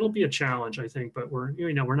 So it'll be a challenge, I think, but we're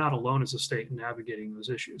not alone as a state in navigating those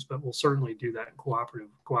issues, but we'll certainly do that in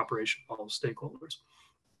cooperation with all the stakeholders.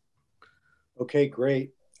 Okay,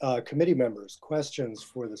 great. Committee members, questions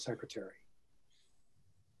for the Secretary?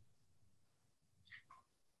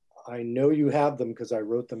 I know you have them because I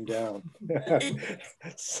wrote them down.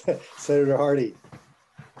 Senator Hardy.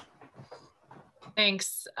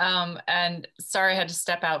 Thanks. And sorry, I had to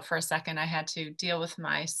step out for a second. I had to deal with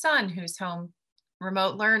my son who's home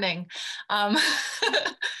remote learning,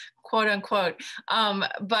 quote unquote.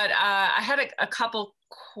 But I had a couple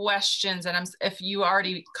questions, and if you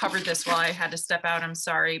already covered this while I had to step out, I'm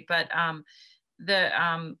sorry. But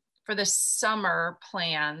for the summer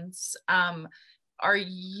plans, are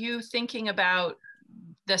you thinking about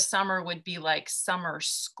the summer would be like summer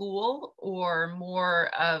school or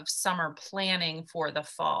more of summer planning for the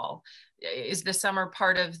fall? Is the summer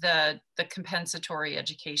part of the compensatory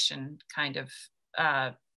education kind of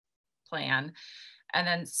plan? And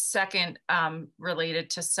then second,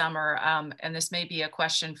 related to summer, and this may be a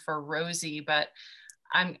question for Rosie, but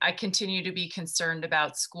I continue to be concerned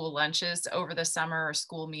about school lunches over the summer or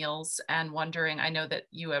school meals, and wondering, I know that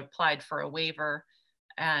you applied for a waiver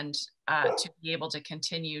and to be able to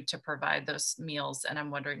continue to provide those meals. And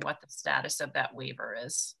I'm wondering what the status of that waiver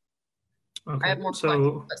is. Okay, I have more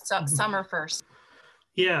questions, but summer first.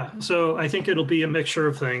 Yeah, so I think it'll be a mixture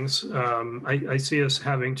of things. I see us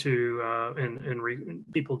having to, and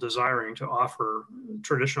people desiring to offer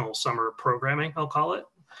traditional summer programming, I'll call it.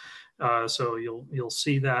 So you'll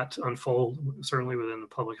see that unfold certainly within the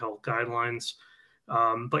public health guidelines.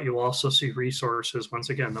 But you'll also see resources. Once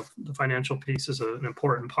again, the financial piece is an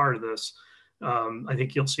important part of this. I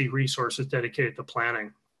think you'll see resources dedicated to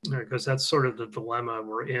planning, because that's sort of the dilemma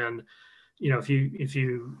we're in. If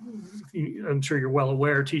you, I'm sure you're well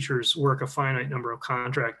aware, teachers work a finite number of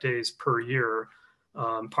contract days per year.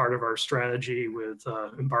 Part of our strategy with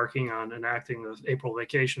embarking on enacting the April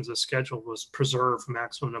vacations as scheduled was preserve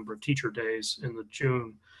maximum number of teacher days in the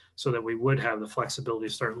June so that we would have the flexibility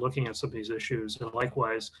to start looking at some of these issues. And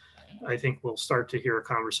likewise, I think we'll start to hear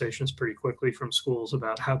conversations pretty quickly from schools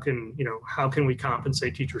about how can we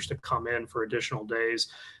compensate teachers to come in for additional days.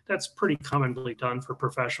 That's pretty commonly done for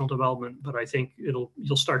professional development, but I think you'll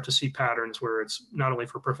start to see patterns where it's not only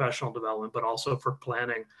for professional development, but also for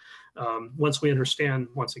planning. Once we understand,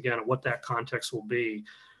 once again, what that context will be,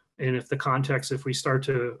 and if we start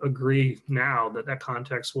to agree now that that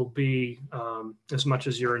context will be as much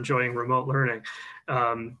as you're enjoying remote learning,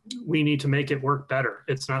 we need to make it work better.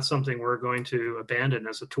 It's not something we're going to abandon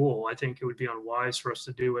as a tool. I think it would be unwise for us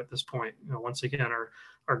to do at this point. Once again,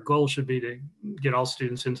 our goal should be to get all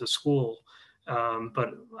students into school.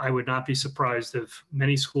 But I would not be surprised if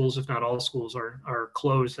many schools, if not all schools, are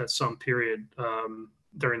closed at some period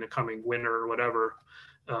during the coming winter or whatever,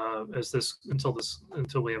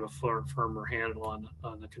 until we have a firmer handle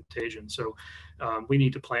on the contagion. So we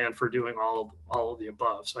need to plan for doing all of the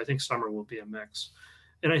above. So I think summer will be a mix.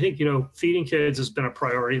 And I think, feeding kids has been a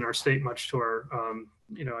priority in our state, much to our,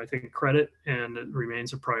 I think credit, and it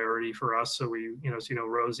remains a priority for us. So we, as you know,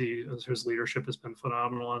 Rosie, whose leadership has been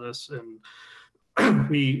phenomenal on this, and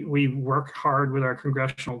we work hard with our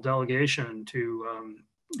congressional delegation to,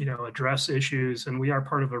 address issues. And we are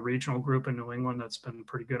part of a regional group in New England that's been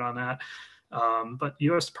pretty good on that. But the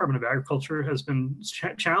U.S. Department of Agriculture has been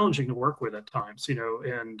challenging to work with at times,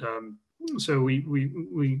 and so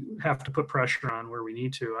we have to put pressure on where we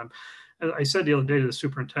need to. I said the other day to the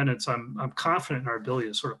superintendents, I'm confident in our ability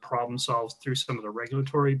to sort of problem solve through some of the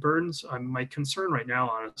regulatory burdens. My concern right now,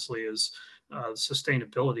 honestly, is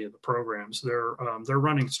sustainability of the programs. They're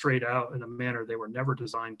running straight out in a manner they were never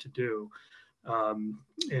designed to do.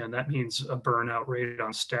 And that means a burnout rate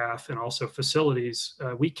on staff and also facilities.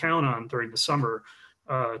 We count on during the summer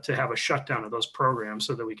to have a shutdown of those programs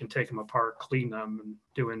so that we can take them apart, clean them, and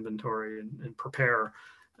do inventory and prepare.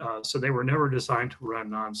 So they were never designed to run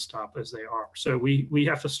nonstop as they are. So we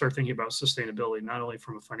have to start thinking about sustainability, not only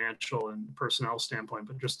from a financial and personnel standpoint,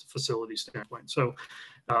 but just a facility standpoint. So,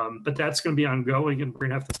 but that's going to be ongoing, and we're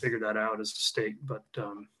going to have to figure that out as a state. But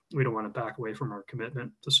we don't want to back away from our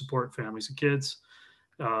commitment to support families and kids.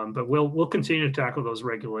 But we'll continue to tackle those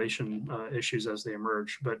regulation issues as they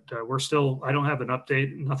emerge. But we're still, I don't have an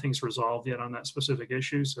update. Nothing's resolved yet on that specific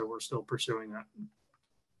issue, so we're still pursuing that.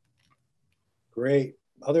 Great.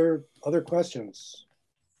 Other questions?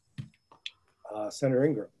 Senator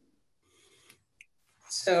Ingram.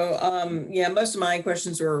 So yeah, most of my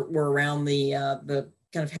questions were around the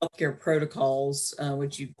kind of healthcare protocols,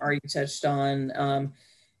 which you already touched on.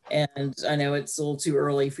 And I know it's a little too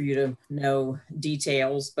early for you to know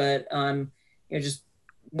details, but just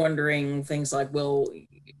wondering things like, will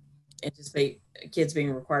anticipate kids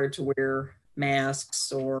being required to wear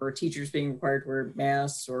masks, or teachers being required to wear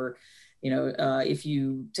masks, or if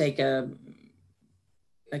you take a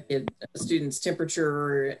student's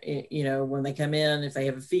temperature, when they come in, if they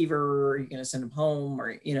have a fever, are you going to send them home,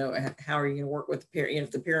 or how are you going to work with the parent?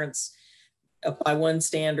 If the parents apply one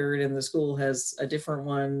standard and the school has a different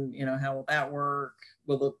one, how will that work?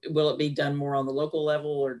 Will it be done more on the local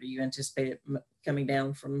level, or do you anticipate it coming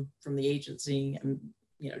down from the agency? And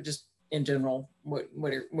just in general, what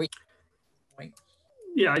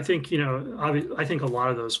Yeah, I think I think a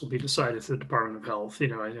lot of those will be decided through the Department of Health.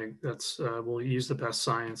 I think that's we'll use the best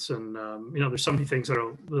science, and there's so many things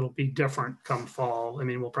that'll be different come fall. I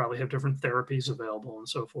mean, we'll probably have different therapies available and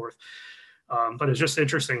so forth. But it's just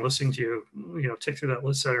interesting listening to you, tick through that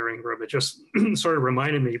list, Senator Ingram. It just sort of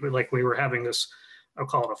reminded me, but like we were having this, I'll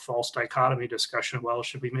call it a false dichotomy discussion. Well,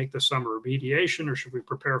 should we make the summer remediation, or should we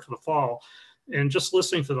prepare for the fall? And just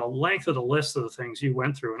listening to the length of the list of the things you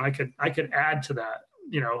went through, and I could add to that,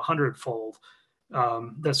 100-fold.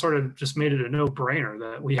 That sort of just made it a no-brainer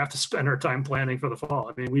that we have to spend our time planning for the fall.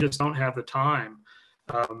 I mean, we just don't have the time.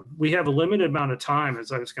 We have a limited amount of time,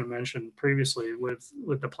 as I was going to mention previously, with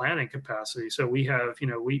the planning capacity. So we have,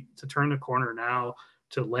 to turn the corner now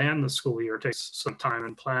to land the school year takes some time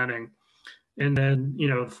in planning. And then, the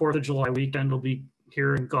 4th of July weekend will be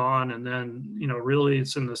here and gone. And then, really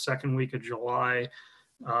it's in the second week of July.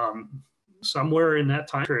 Somewhere in that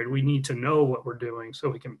time period, we need to know what we're doing so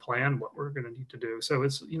we can plan what we're going to need to do. So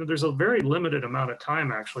it's, there's a very limited amount of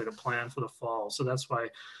time actually to plan for the fall. So that's why,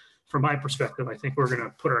 from my perspective, I think we're going to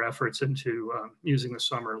put our efforts into using the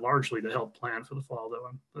summer largely to help plan for the fall, though,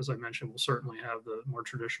 as I mentioned, we'll certainly have the more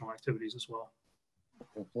traditional activities as well.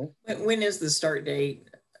 When is the start date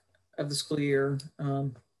of the school year for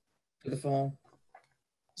the fall?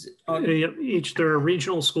 There are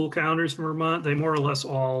regional school calendars in Vermont. They more or less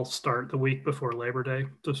all start the week before Labor Day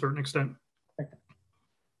to a certain extent.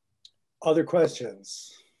 Other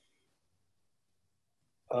questions?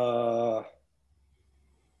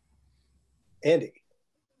 Andy,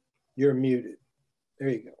 you're muted. There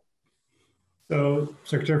you go. So,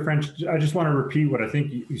 Secretary French, I just want to repeat what I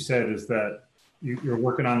think you said is that you're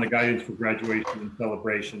working on the guidance for graduation and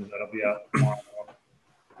celebrations. That'll be out tomorrow.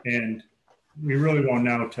 And we really won't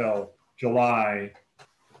know till July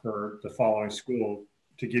for the following school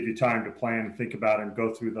to give you time to plan and think about and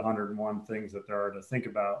go through the 101 things that there are to think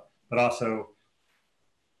about. But also,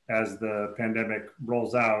 as the pandemic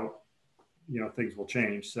rolls out, things will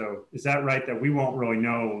change. So is that right that we won't really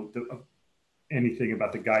know anything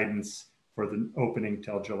about the guidance for the opening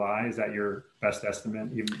till July? Is that your best estimate?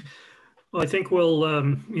 Well, I think we'll,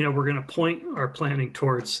 we're going to point our planning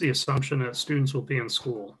towards the assumption that students will be in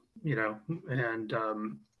school, and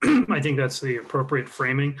I think that's the appropriate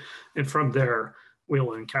framing. And from there,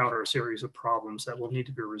 we'll encounter a series of problems that will need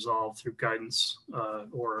to be resolved through guidance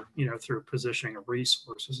or, through positioning of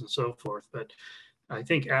resources and so forth. But I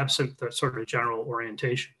think absent the sort of general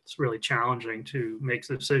orientation, it's really challenging to make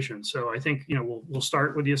the decision. So I think, we'll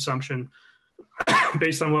start with the assumption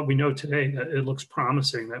based on what we know today, that it looks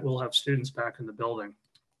promising that we'll have students back in the building.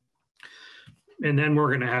 And then we're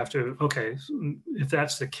going to have to, okay, if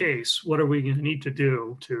that's the case, what are we going to need to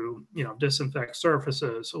do to, disinfect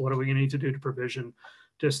surfaces? What are we going to need to do to provision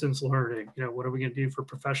distance learning? What are we going to do for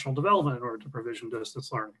professional development in order to provision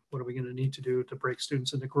distance learning? What are we going to need to do to break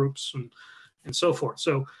students into groups and so forth?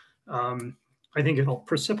 So I think it'll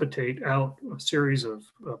precipitate out a series of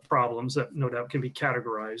problems that no doubt can be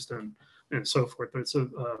categorized and so forth. But it's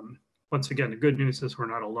once again, the good news is we're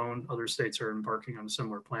not alone. Other states are embarking on a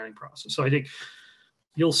similar planning process. So I think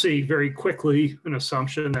you'll see very quickly an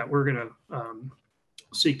assumption that we're going to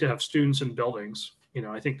seek to have students in buildings.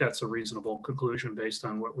 I think that's a reasonable conclusion based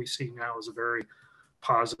on what we see now as a very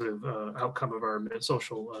positive outcome of our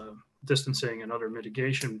social distancing and other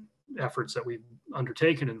mitigation efforts that we've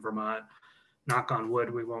undertaken in Vermont. Knock on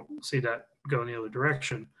wood, we won't see that go in the other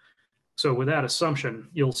direction. So with that assumption,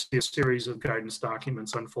 you'll see a series of guidance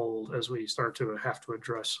documents unfold as we start to have to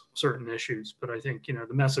address certain issues. But I think,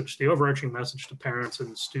 the overarching message to parents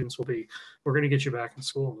and students will be, we're going to get you back in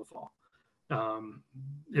school in the fall.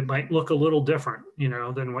 It might look a little different,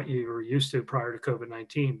 than what you were used to prior to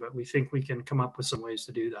COVID-19, but we think we can come up with some ways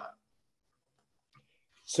to do that.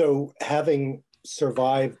 So having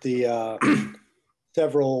survived the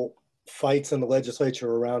several fights in the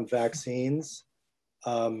legislature around vaccines,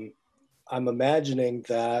 I'm imagining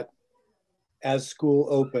that as school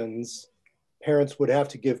opens, parents would have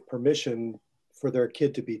to give permission for their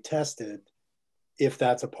kid to be tested if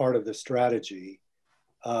that's a part of the strategy.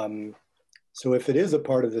 So if it is a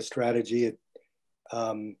part of the strategy,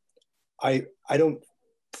 I don't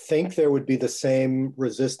think there would be the same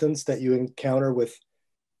resistance that you encounter with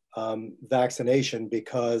vaccination,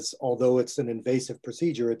 because although it's an invasive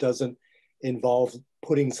procedure, it doesn't involve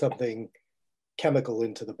putting something chemical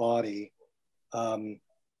into the body.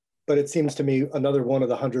 But it seems to me another one of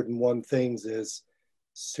the 101 things is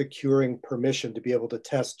securing permission to be able to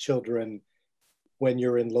test children when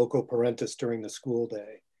you're in loco parentis during the school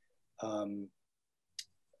day.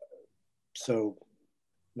 So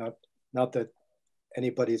not that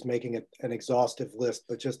anybody's making an exhaustive list,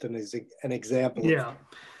 but just an example. Yeah.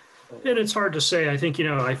 And it's hard to say. I think,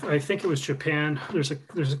 I think it was Japan. There's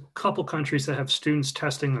a couple countries that have students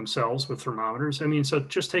testing themselves with thermometers. I mean, so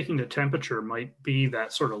just taking the temperature might be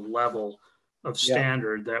that sort of level of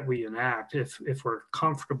standard that we enact if we're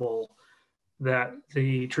comfortable that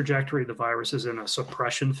the trajectory of the virus is in a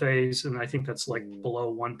suppression phase. And I think that's like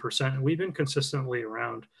below 1%. And we've been consistently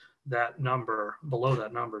around that number, below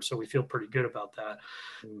that number. So we feel pretty good about that.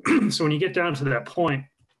 So when you get down to that point,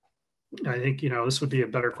 I think, this would be a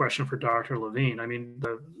better question for Dr. Levine. I mean,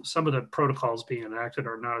 some of the protocols being enacted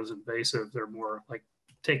are not as invasive. They're more like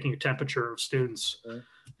taking a temperature of students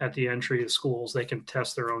at the entry of schools. They can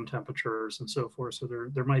test their own temperatures and so forth. So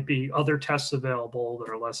there might be other tests available that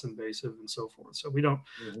are less invasive and so forth. So we don't,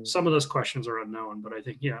 some of those questions are unknown, but I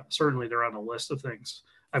think, certainly they're on the list of things.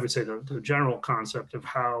 I would say the general concept of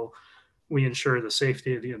how we ensure the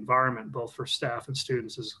safety of the environment, both for staff and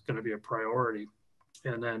students, is going to be a priority.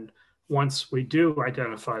 And then once we do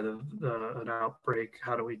identify an outbreak,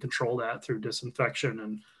 how do we control that through disinfection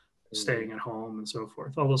and staying at home and so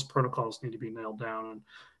forth? All those protocols need to be nailed down. And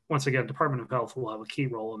once again, Department of Health will have a key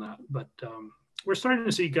role in that. But we're starting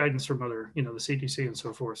to see guidance from other, the CDC and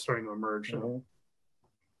so forth starting to emerge.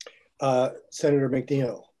 Senator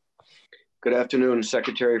McNeil. Good afternoon,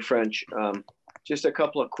 Secretary French. Just a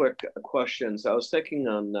couple of quick questions. I was thinking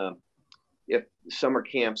on if summer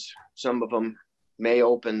camps, some of them may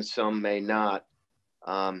open, some may not.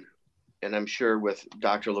 And I'm sure with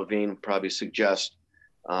Dr. Levine probably suggest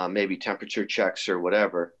maybe temperature checks or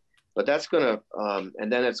whatever, but that's going to,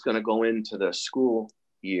 and then it's going to go into the school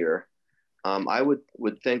year. I would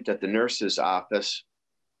think that the nurse's office,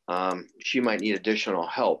 she might need additional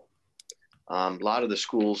help. A lot of the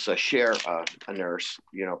schools share a nurse,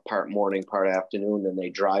 you know, part morning, part afternoon, and they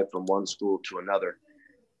drive from one school to another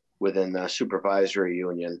within the supervisory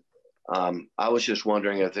union. I was just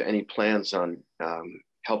wondering if there are any plans on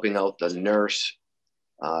helping out the nurse,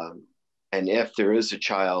 and if there is a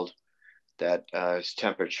child that his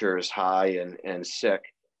temperature is high and sick,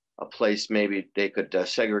 a place maybe they could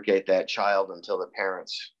segregate that child until the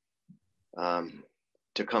parents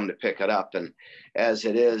to come to pick it up. And as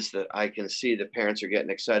it is, that I can see the parents are getting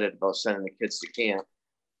excited about sending the kids to camp,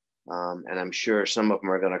 and I'm sure some of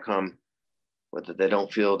them are going to come whether they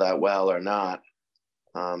don't feel that well or not.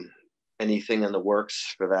 Anything in the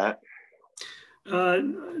works for that?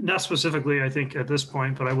 Not specifically, I think, at this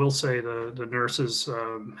point, but I will say the nurses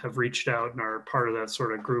have reached out and are part of that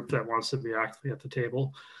sort of group that wants to be actively at the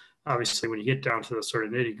table. Obviously, when you get down to the sort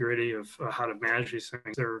of nitty gritty of how to manage these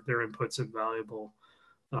things, their input's invaluable.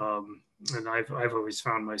 And I've always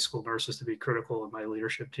found my school nurses to be critical in my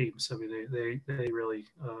leadership teams. I mean, they really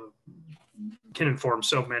can inform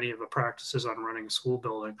so many of the practices on running a school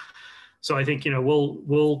building. So I think, you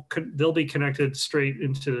know, they'll be connected straight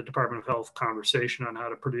into the Department of Health conversation on how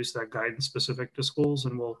to produce that guidance specific to schools,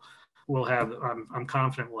 and we'll have. I'm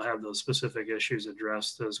confident we'll have those specific issues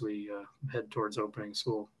addressed as we head towards opening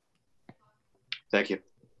school. Thank you.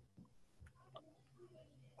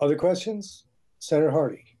 Other questions? Senator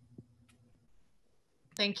Hardy.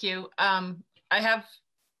 Thank you. I have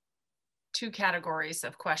two categories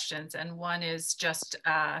of questions, and one is just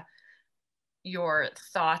your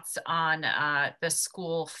thoughts on the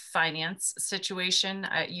school finance situation.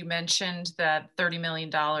 You mentioned the $30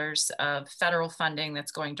 million of federal funding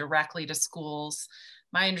that's going directly to schools.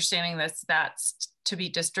 My understanding is that's to be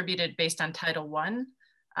distributed based on Title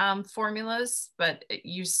I formulas, but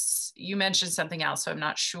you mentioned something else, so I'm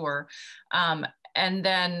not sure. And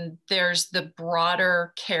then there's the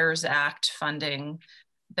broader CARES Act funding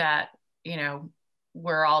that, you know,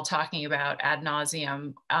 we're all talking about ad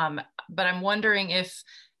nauseum. But I'm wondering if,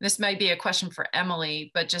 this might be a question for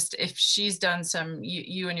Emily, but just if she's done some,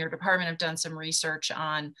 you and your department have done some research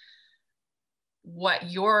on what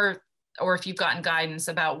or if you've gotten guidance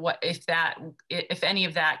about what, if any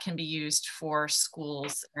of that can be used for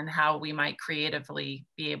schools and how we might creatively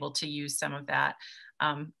be able to use some of that.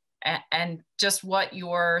 And just what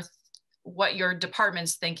your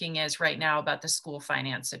department's thinking is right now about the school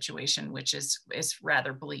finance situation, which is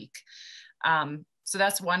rather bleak. So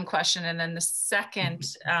that's one question. And then the second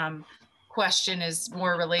question is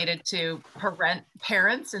more related to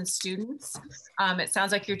parents and students. It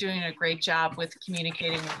sounds like you're doing a great job with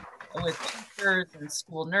communicating with teachers and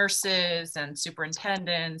school nurses and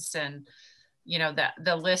superintendents and, you know,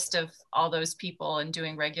 the list of all those people and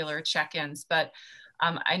doing regular check-ins. But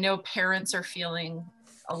I know parents are feeling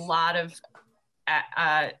a lot of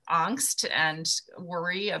angst and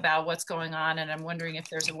worry about what's going on. And I'm wondering if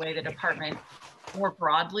there's a way the department more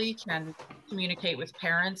broadly can communicate with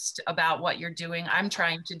parents about what you're doing. I'm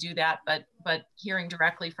trying to do that, but hearing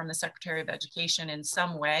directly from the Secretary of Education in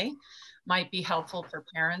some way might be helpful for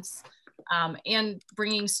parents. And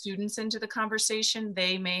bringing students into the conversation.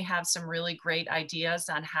 They may have some really great ideas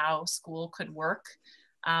on how school could work.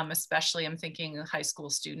 Especially I'm thinking of high school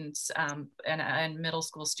students and middle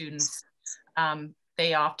school students.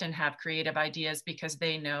 They often have creative ideas because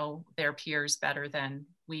they know their peers better than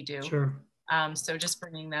we do. Sure. So just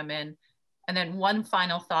bringing them in. And then one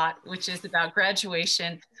final thought, which is about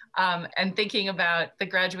graduation and thinking about the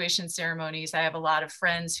graduation ceremonies. I have a lot of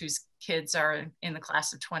friends whose kids are in the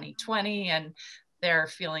class of 2020 and they're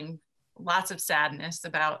feeling lots of sadness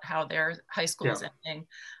about how their high school is ending.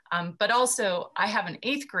 But also I have an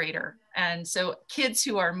 8th grader. And so kids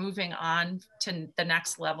who are moving on to the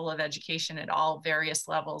next level of education at all various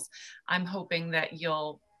levels, I'm hoping that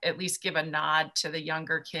you'll at least give a nod to the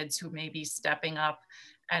younger kids who may be stepping up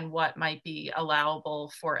and what might be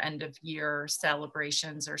allowable for end of year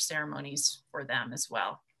celebrations or ceremonies for them as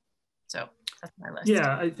well. So that's my list.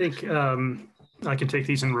 Yeah, I think I can take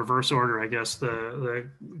these in reverse order. I guess the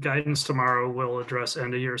guidance tomorrow will address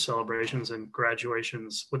end of year celebrations and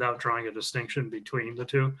graduations without drawing a distinction between the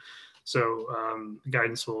two. So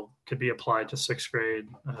guidance could be applied to 6th grade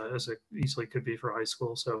as it easily could be for high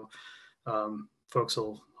school. So folks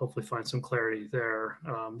will hopefully find some clarity there,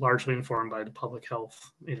 largely informed by the public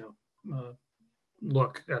health,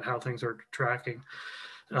 look at how things are tracking.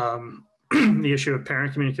 The issue of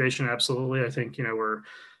parent communication, absolutely. I think, we're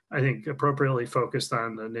appropriately focused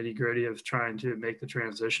on the nitty gritty of trying to make the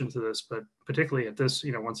transition to this, but particularly at this,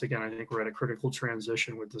 once again, I think we're at a critical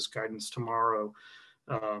transition with this guidance tomorrow.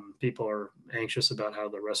 People are anxious about how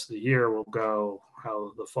the rest of the year will go,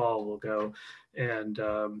 how the fall will go, and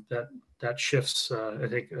that shifts, I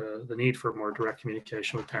think, the need for more direct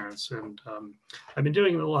communication with parents. And I've been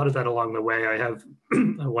doing a lot of that along the way. I have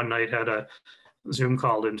one night had a Zoom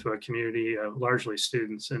called into a community, largely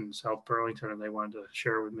students in South Burlington, and they wanted to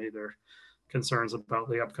share with me their concerns about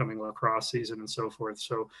the upcoming lacrosse season and so forth.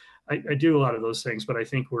 So I do a lot of those things, but I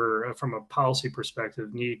think we're, from a policy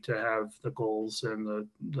perspective, need to have the goals and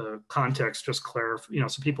the context just clear,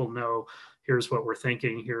 so people know here's what we're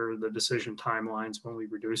thinking, here are the decision timelines when we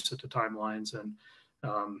reduce it to timelines, and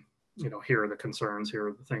here are the concerns, here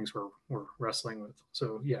are the things we're wrestling with.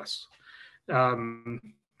 So yes.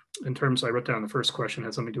 In terms, I wrote down the first question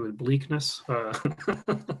had something to do with bleakness. That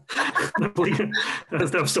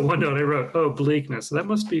was the one note I wrote. Oh, bleakness. That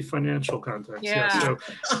must be financial context. Yeah. So,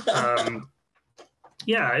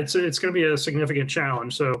 it's going to be a significant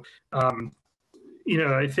challenge. So,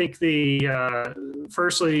 I think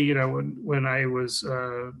firstly, when I was,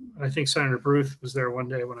 I think Senator Bruce was there one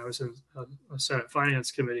day when I was in a Senate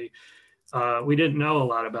Finance Committee. We didn't know a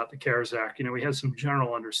lot about the CARES Act. We had some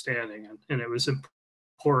general understanding, and it was important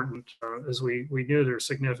as we knew there's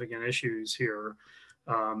significant issues here.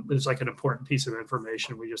 It's like an important piece of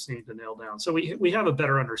information we just need to nail down. So we have a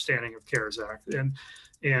better understanding of CARES Act,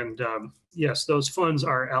 and yes, those funds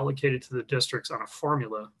are allocated to the districts on a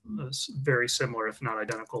formula very similar, if not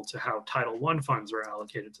identical, to how Title I funds are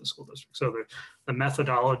allocated to school districts. So the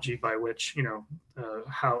methodology by which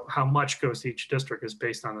how much goes to each district is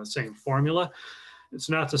based on the same formula. It's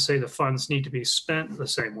not to say the funds need to be spent the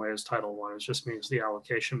same way as Title I. It just means the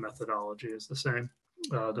allocation methodology is the same.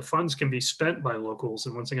 The funds can be spent by locals,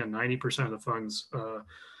 and once again, 90% of the funds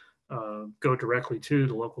go directly to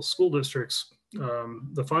the local school districts.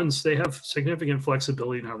 The funds, they have significant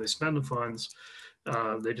flexibility in how they spend the funds.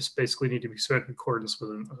 They just basically need to be spent in accordance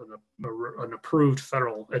with an approved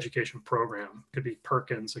federal education program. It could be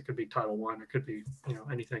Perkins, it could be Title I, it could be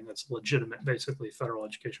anything that's legitimate, basically federal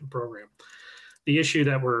education program. The issue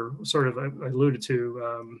that we're sort of, I alluded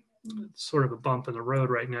to, sort of a bump in the road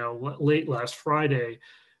right now. Late last Friday,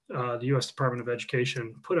 the U.S. Department of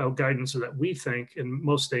Education put out guidance that we think, and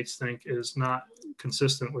most states think, is not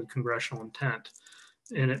consistent with congressional intent.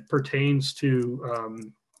 And it pertains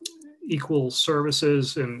to equal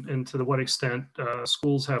services and to what extent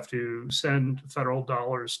schools have to send federal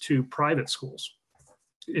dollars to private schools.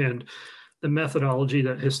 And the methodology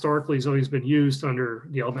that historically has always been used under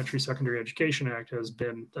the Elementary Secondary Education Act has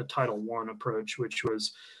been the Title I approach, which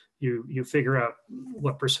was you figure out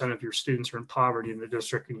what % of your students are in poverty in the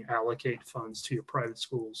district and you allocate funds to your private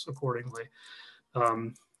schools accordingly.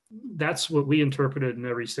 That's what we interpreted, and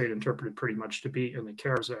every state interpreted pretty much to be in the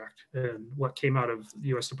CARES Act. And what came out of the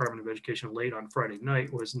U.S. Department of Education late on Friday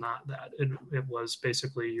night was not that. It was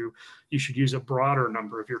basically you should use a broader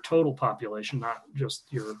number of your total population, not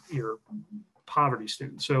just your poverty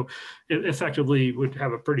students. So it effectively would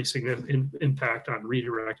have a pretty significant impact on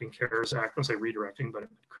redirecting CARES Act. I don't say redirecting, but it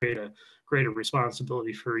would create a greater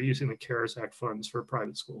responsibility for using the CARES Act funds for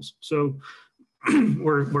private schools. So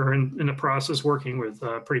we're in the process working with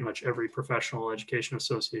pretty much every professional education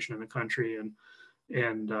association in the country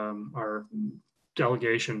and our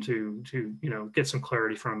delegation to get some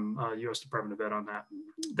clarity from U.S. Department of Ed on that.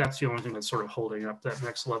 That's the only thing that's sort of holding up that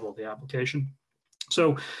next level of the application.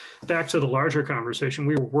 So back to the larger conversation,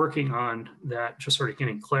 we were working on that, just sort of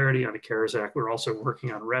getting clarity on the CARES Act. We're also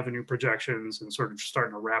working on revenue projections and sort of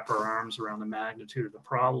starting to wrap our arms around the magnitude of the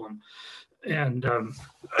problem. And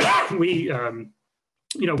we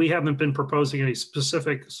haven't been proposing any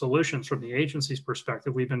specific solutions from the agency's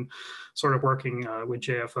perspective. We've been sort of working with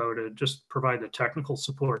JFO to just provide the technical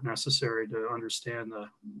support necessary to understand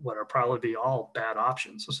what are probably be all bad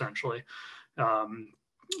options, essentially. On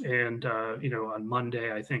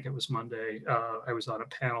Monday, I think it was Monday, I was on a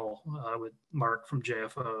panel with Mark from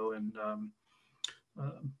JFO and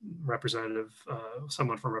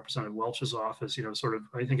someone from Representative Welch's office,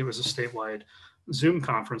 I think it was a statewide Zoom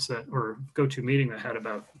conference or GoToMeeting that had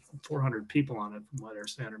about 400 people on it, from what I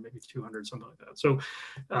understand, or maybe 200, something like that. So,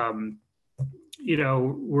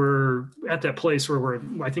 we're at that place where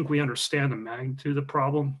I think we understand the magnitude of the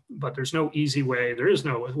problem, but there's no easy way. There is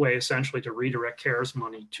no way essentially to redirect CARES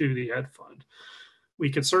money to the Ed Fund. we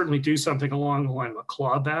could certainly do something along the line of a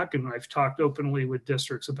clawback. And I've talked openly with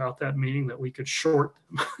districts about that, meaning that we could short,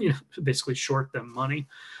 basically short them money.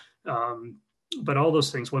 But all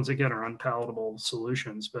those things, once again, are unpalatable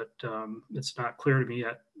solutions. But it's not clear to me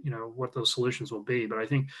yet, what those solutions will be. But I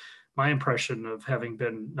think my impression of having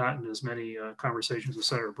been not in as many conversations with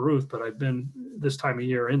Senator Baruth, but I've been this time of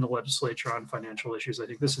year in the legislature on financial issues. I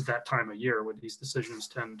think this is that time of year when these decisions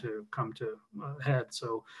tend to come to head.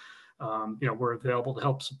 So, we're available to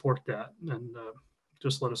help support that, and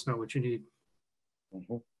just let us know what you need.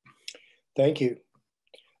 Mm-hmm. Thank you.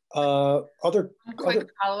 Other quick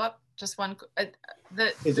follow-up. Just one.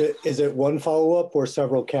 Is it one follow-up or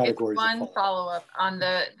several categories? It's one follow-up on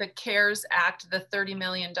the CARES Act, the $30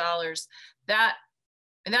 million.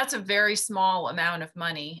 That's a very small amount of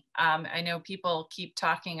money. I know people keep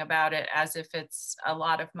talking about it as if it's a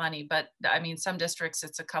lot of money, but I mean, some districts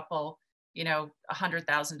it's a couple,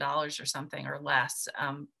 $100,000 or something or less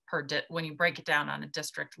when you break it down on a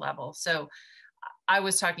district level. So I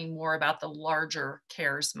was talking more about the larger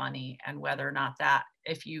CARES money and whether or not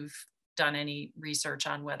if you've done any research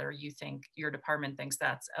on whether you think your department thinks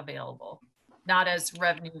that's available, not as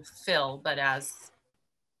revenue fill, but as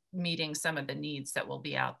meeting some of the needs that will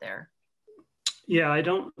be out there. Yeah, I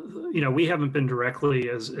don't, we haven't been directly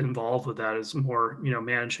as involved with that as more,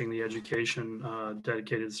 managing the education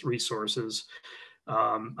dedicated resources.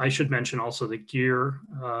 I should mention also the GEAR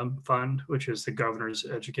fund, which is the governor's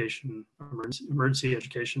education emergency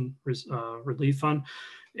education relief fund,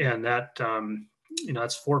 and that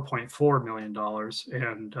that's $4.4 million,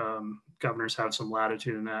 and governors have some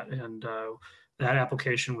latitude in that, and that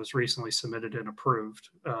application was recently submitted and approved.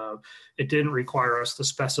 It didn't require us to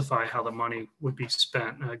specify how the money would be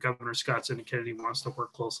spent. Governor Scott's indicated he wants to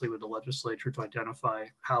work closely with the legislature to identify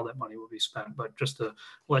how that money will be spent. But just to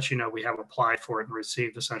let you know, we have applied for it and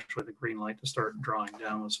received essentially the green light to start drawing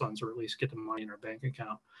down those funds, or at least get the money in our bank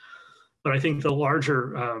account. But I think the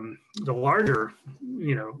larger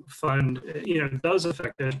fund, does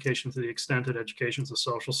affect education to the extent that education is a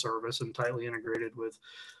social service and tightly integrated with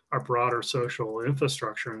our broader social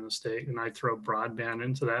infrastructure in the state. And I'd throw broadband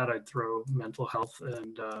into that. I'd throw mental health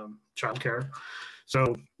and childcare.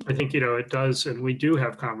 So I think, it does, and we do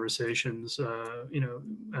have conversations, on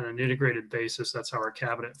an integrated basis. That's how our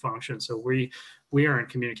cabinet functions. So we are in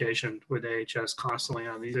communication with AHS constantly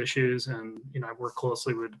on these issues. And, I work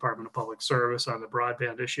closely with the Department of Public Service on the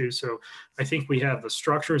broadband issues. So I think we have the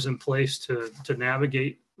structures in place to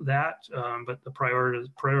navigate that. But the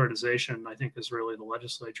prioritization, I think, is really the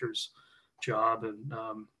legislature's job. And,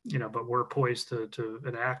 but we're poised to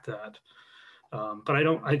enact that. But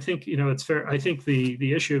I think, it's fair. I think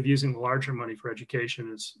the issue of using the larger money for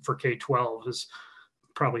education is for K-12 is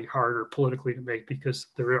probably harder politically to make because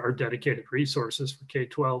there are dedicated resources for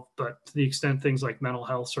K-12. But to the extent things like mental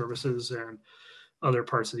health services and other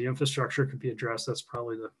parts of the infrastructure could be addressed, that's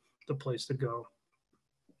probably the place to go.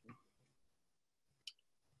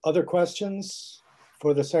 Other questions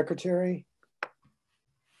for the secretary?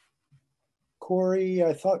 Corey,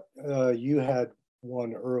 I thought you had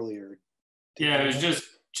one earlier. Yeah, it was just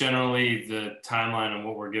generally the timeline and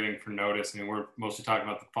what we're giving for notice. I mean, we're mostly talking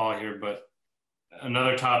about the fall here, but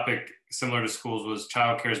another topic similar to schools was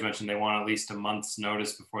childcare has mentioned they want at least a month's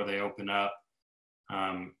notice before they open up.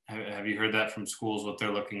 Have you heard that from schools, what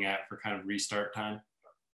they're looking at for kind of restart time?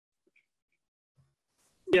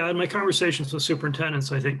 Yeah, in my conversations with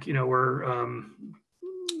superintendents, I think, we're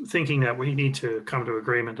thinking that we need to come to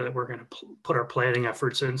agreement that we're going to put our planning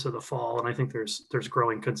efforts into the fall. And I think there's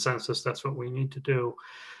growing consensus. That's what we need to do.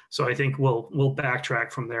 So I think we'll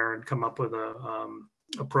backtrack from there and come up with a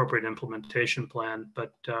appropriate implementation plan.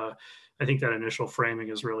 But I think that initial framing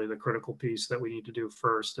is really the critical piece that we need to do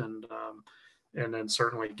first. And then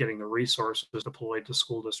certainly getting the resources deployed to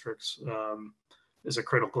school districts is a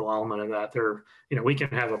critical element of that. We can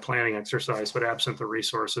have a planning exercise, but absent the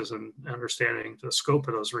resources and understanding the scope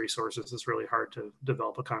of those resources, it's really hard to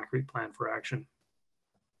develop a concrete plan for action.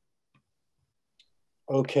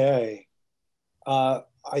 Okay.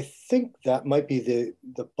 I think that might be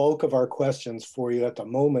the bulk of our questions for you at the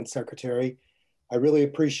moment, Secretary. I really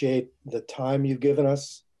appreciate the time you've given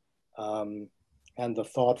us and the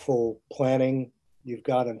thoughtful planning you've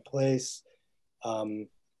got in place.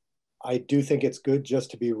 I do think it's good just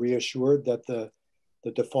to be reassured that the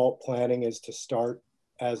default planning is to start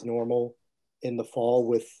as normal in the fall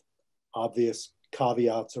with obvious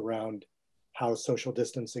caveats around how social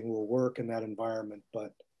distancing will work in that environment.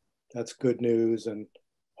 But that's good news, and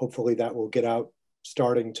hopefully that will get out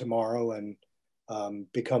starting tomorrow and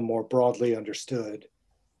become more broadly understood.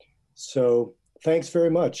 So thanks very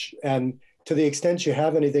much. And to the extent you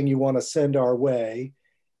have anything you want to send our way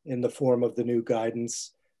in the form of the new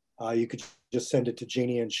guidance, you could just send it to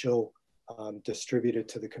Jeannie and she'll distribute it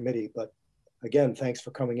to the committee. But again, thanks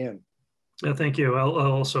for coming in. Thank you. I'll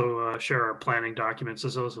also share our planning documents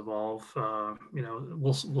as those evolve. You know,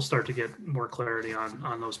 we'll start to get more clarity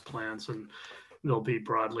on those plans, and they'll be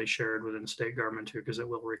broadly shared within state government too, because it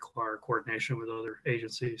will require coordination with other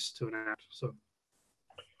agencies to enact. So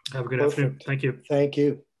have a good afternoon. Thank you. Thank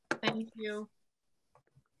you. Thank you.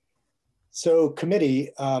 So committee,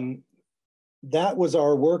 that was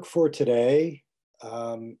our work for today.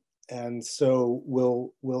 And so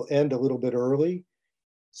we'll end a little bit early.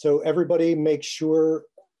 So everybody make sure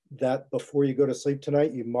that before you go to sleep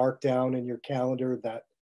tonight, you mark down in your calendar that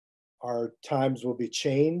our times will be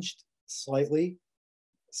changed slightly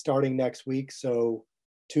starting next week. So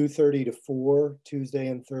 2:30 to 4, Tuesday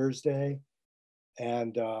and Thursday.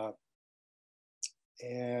 And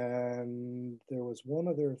there was one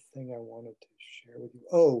other thing I wanted to share with you.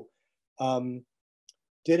 Oh,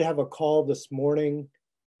 did have a call this morning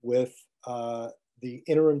with the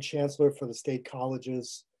interim chancellor for the state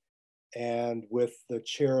colleges and with the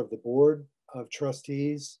chair of the board of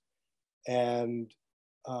trustees. And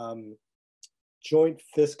joint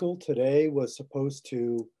fiscal today was supposed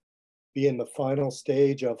to be in the final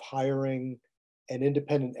stage of hiring an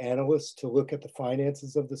independent analyst to look at the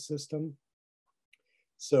finances of the system.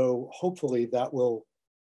 So hopefully that will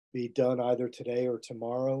be done either today or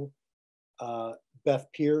tomorrow. Beth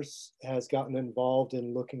Pierce has gotten involved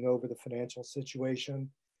in looking over the financial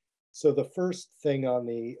situation. So the first thing on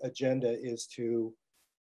the agenda is to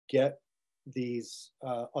get these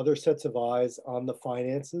other sets of eyes on the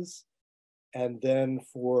finances, and then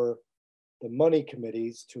for the money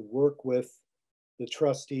committees to work with the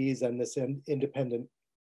trustees and this independent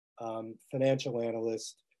financial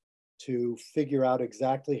analyst to figure out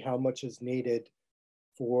exactly how much is needed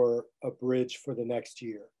for a bridge for the next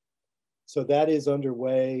year. So that is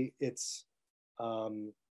underway. It's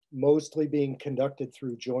mostly being conducted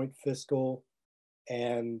through joint fiscal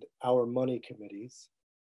and our money committees,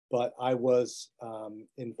 but I was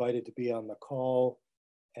invited to be on the call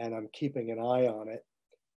and I'm keeping an eye on it.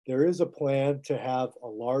 There is a plan to have a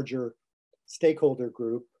larger stakeholder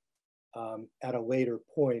group at a later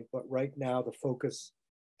point, but right now the focus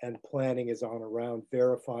and planning is on around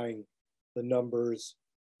verifying the numbers.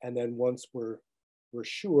 And then once we're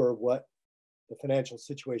sure what the financial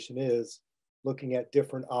situation is, looking at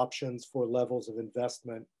different options for levels of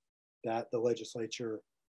investment that the legislature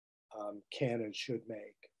can and should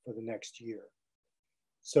make for the next year.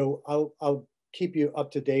 So I'll keep you up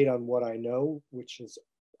to date on what I know, which is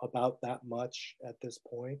about that much at this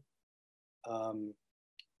point.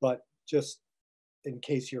 But just in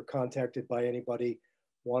case you're contacted by anybody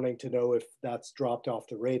wanting to know if that's dropped off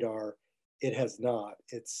the radar, it has not.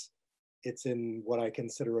 It's in what I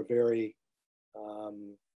consider a very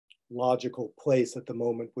logical place at the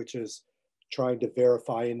moment, which is trying to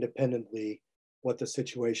verify independently what the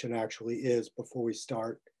situation actually is before we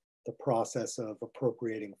start the process of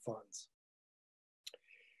appropriating funds.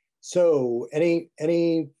 So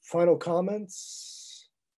any final comments?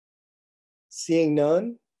 Seeing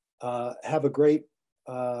none, have a great,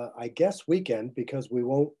 I guess, weekend, because we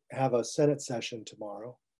won't have a Senate session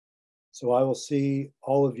tomorrow. So I will see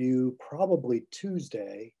all of you probably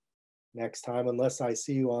Tuesday next time, unless I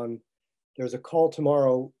see you on, there's a call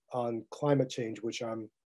tomorrow on climate change, which I'm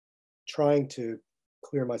trying to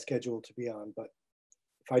clear my schedule to be on, but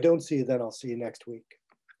if I don't see you, then I'll see you next week.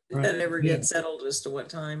 Did that ever get settled as to what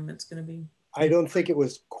time it's going to be? I don't think it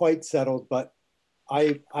was quite settled, but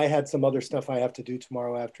I had some other stuff I have to do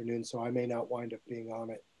tomorrow afternoon, so I may not wind up being on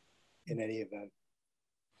it in any event.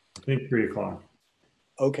 I think 3 o'clock.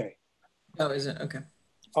 Okay. Oh, is it? Okay.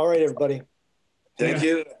 All right, everybody. Thank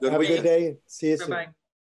you. Have a good day. See you soon. Bye-bye.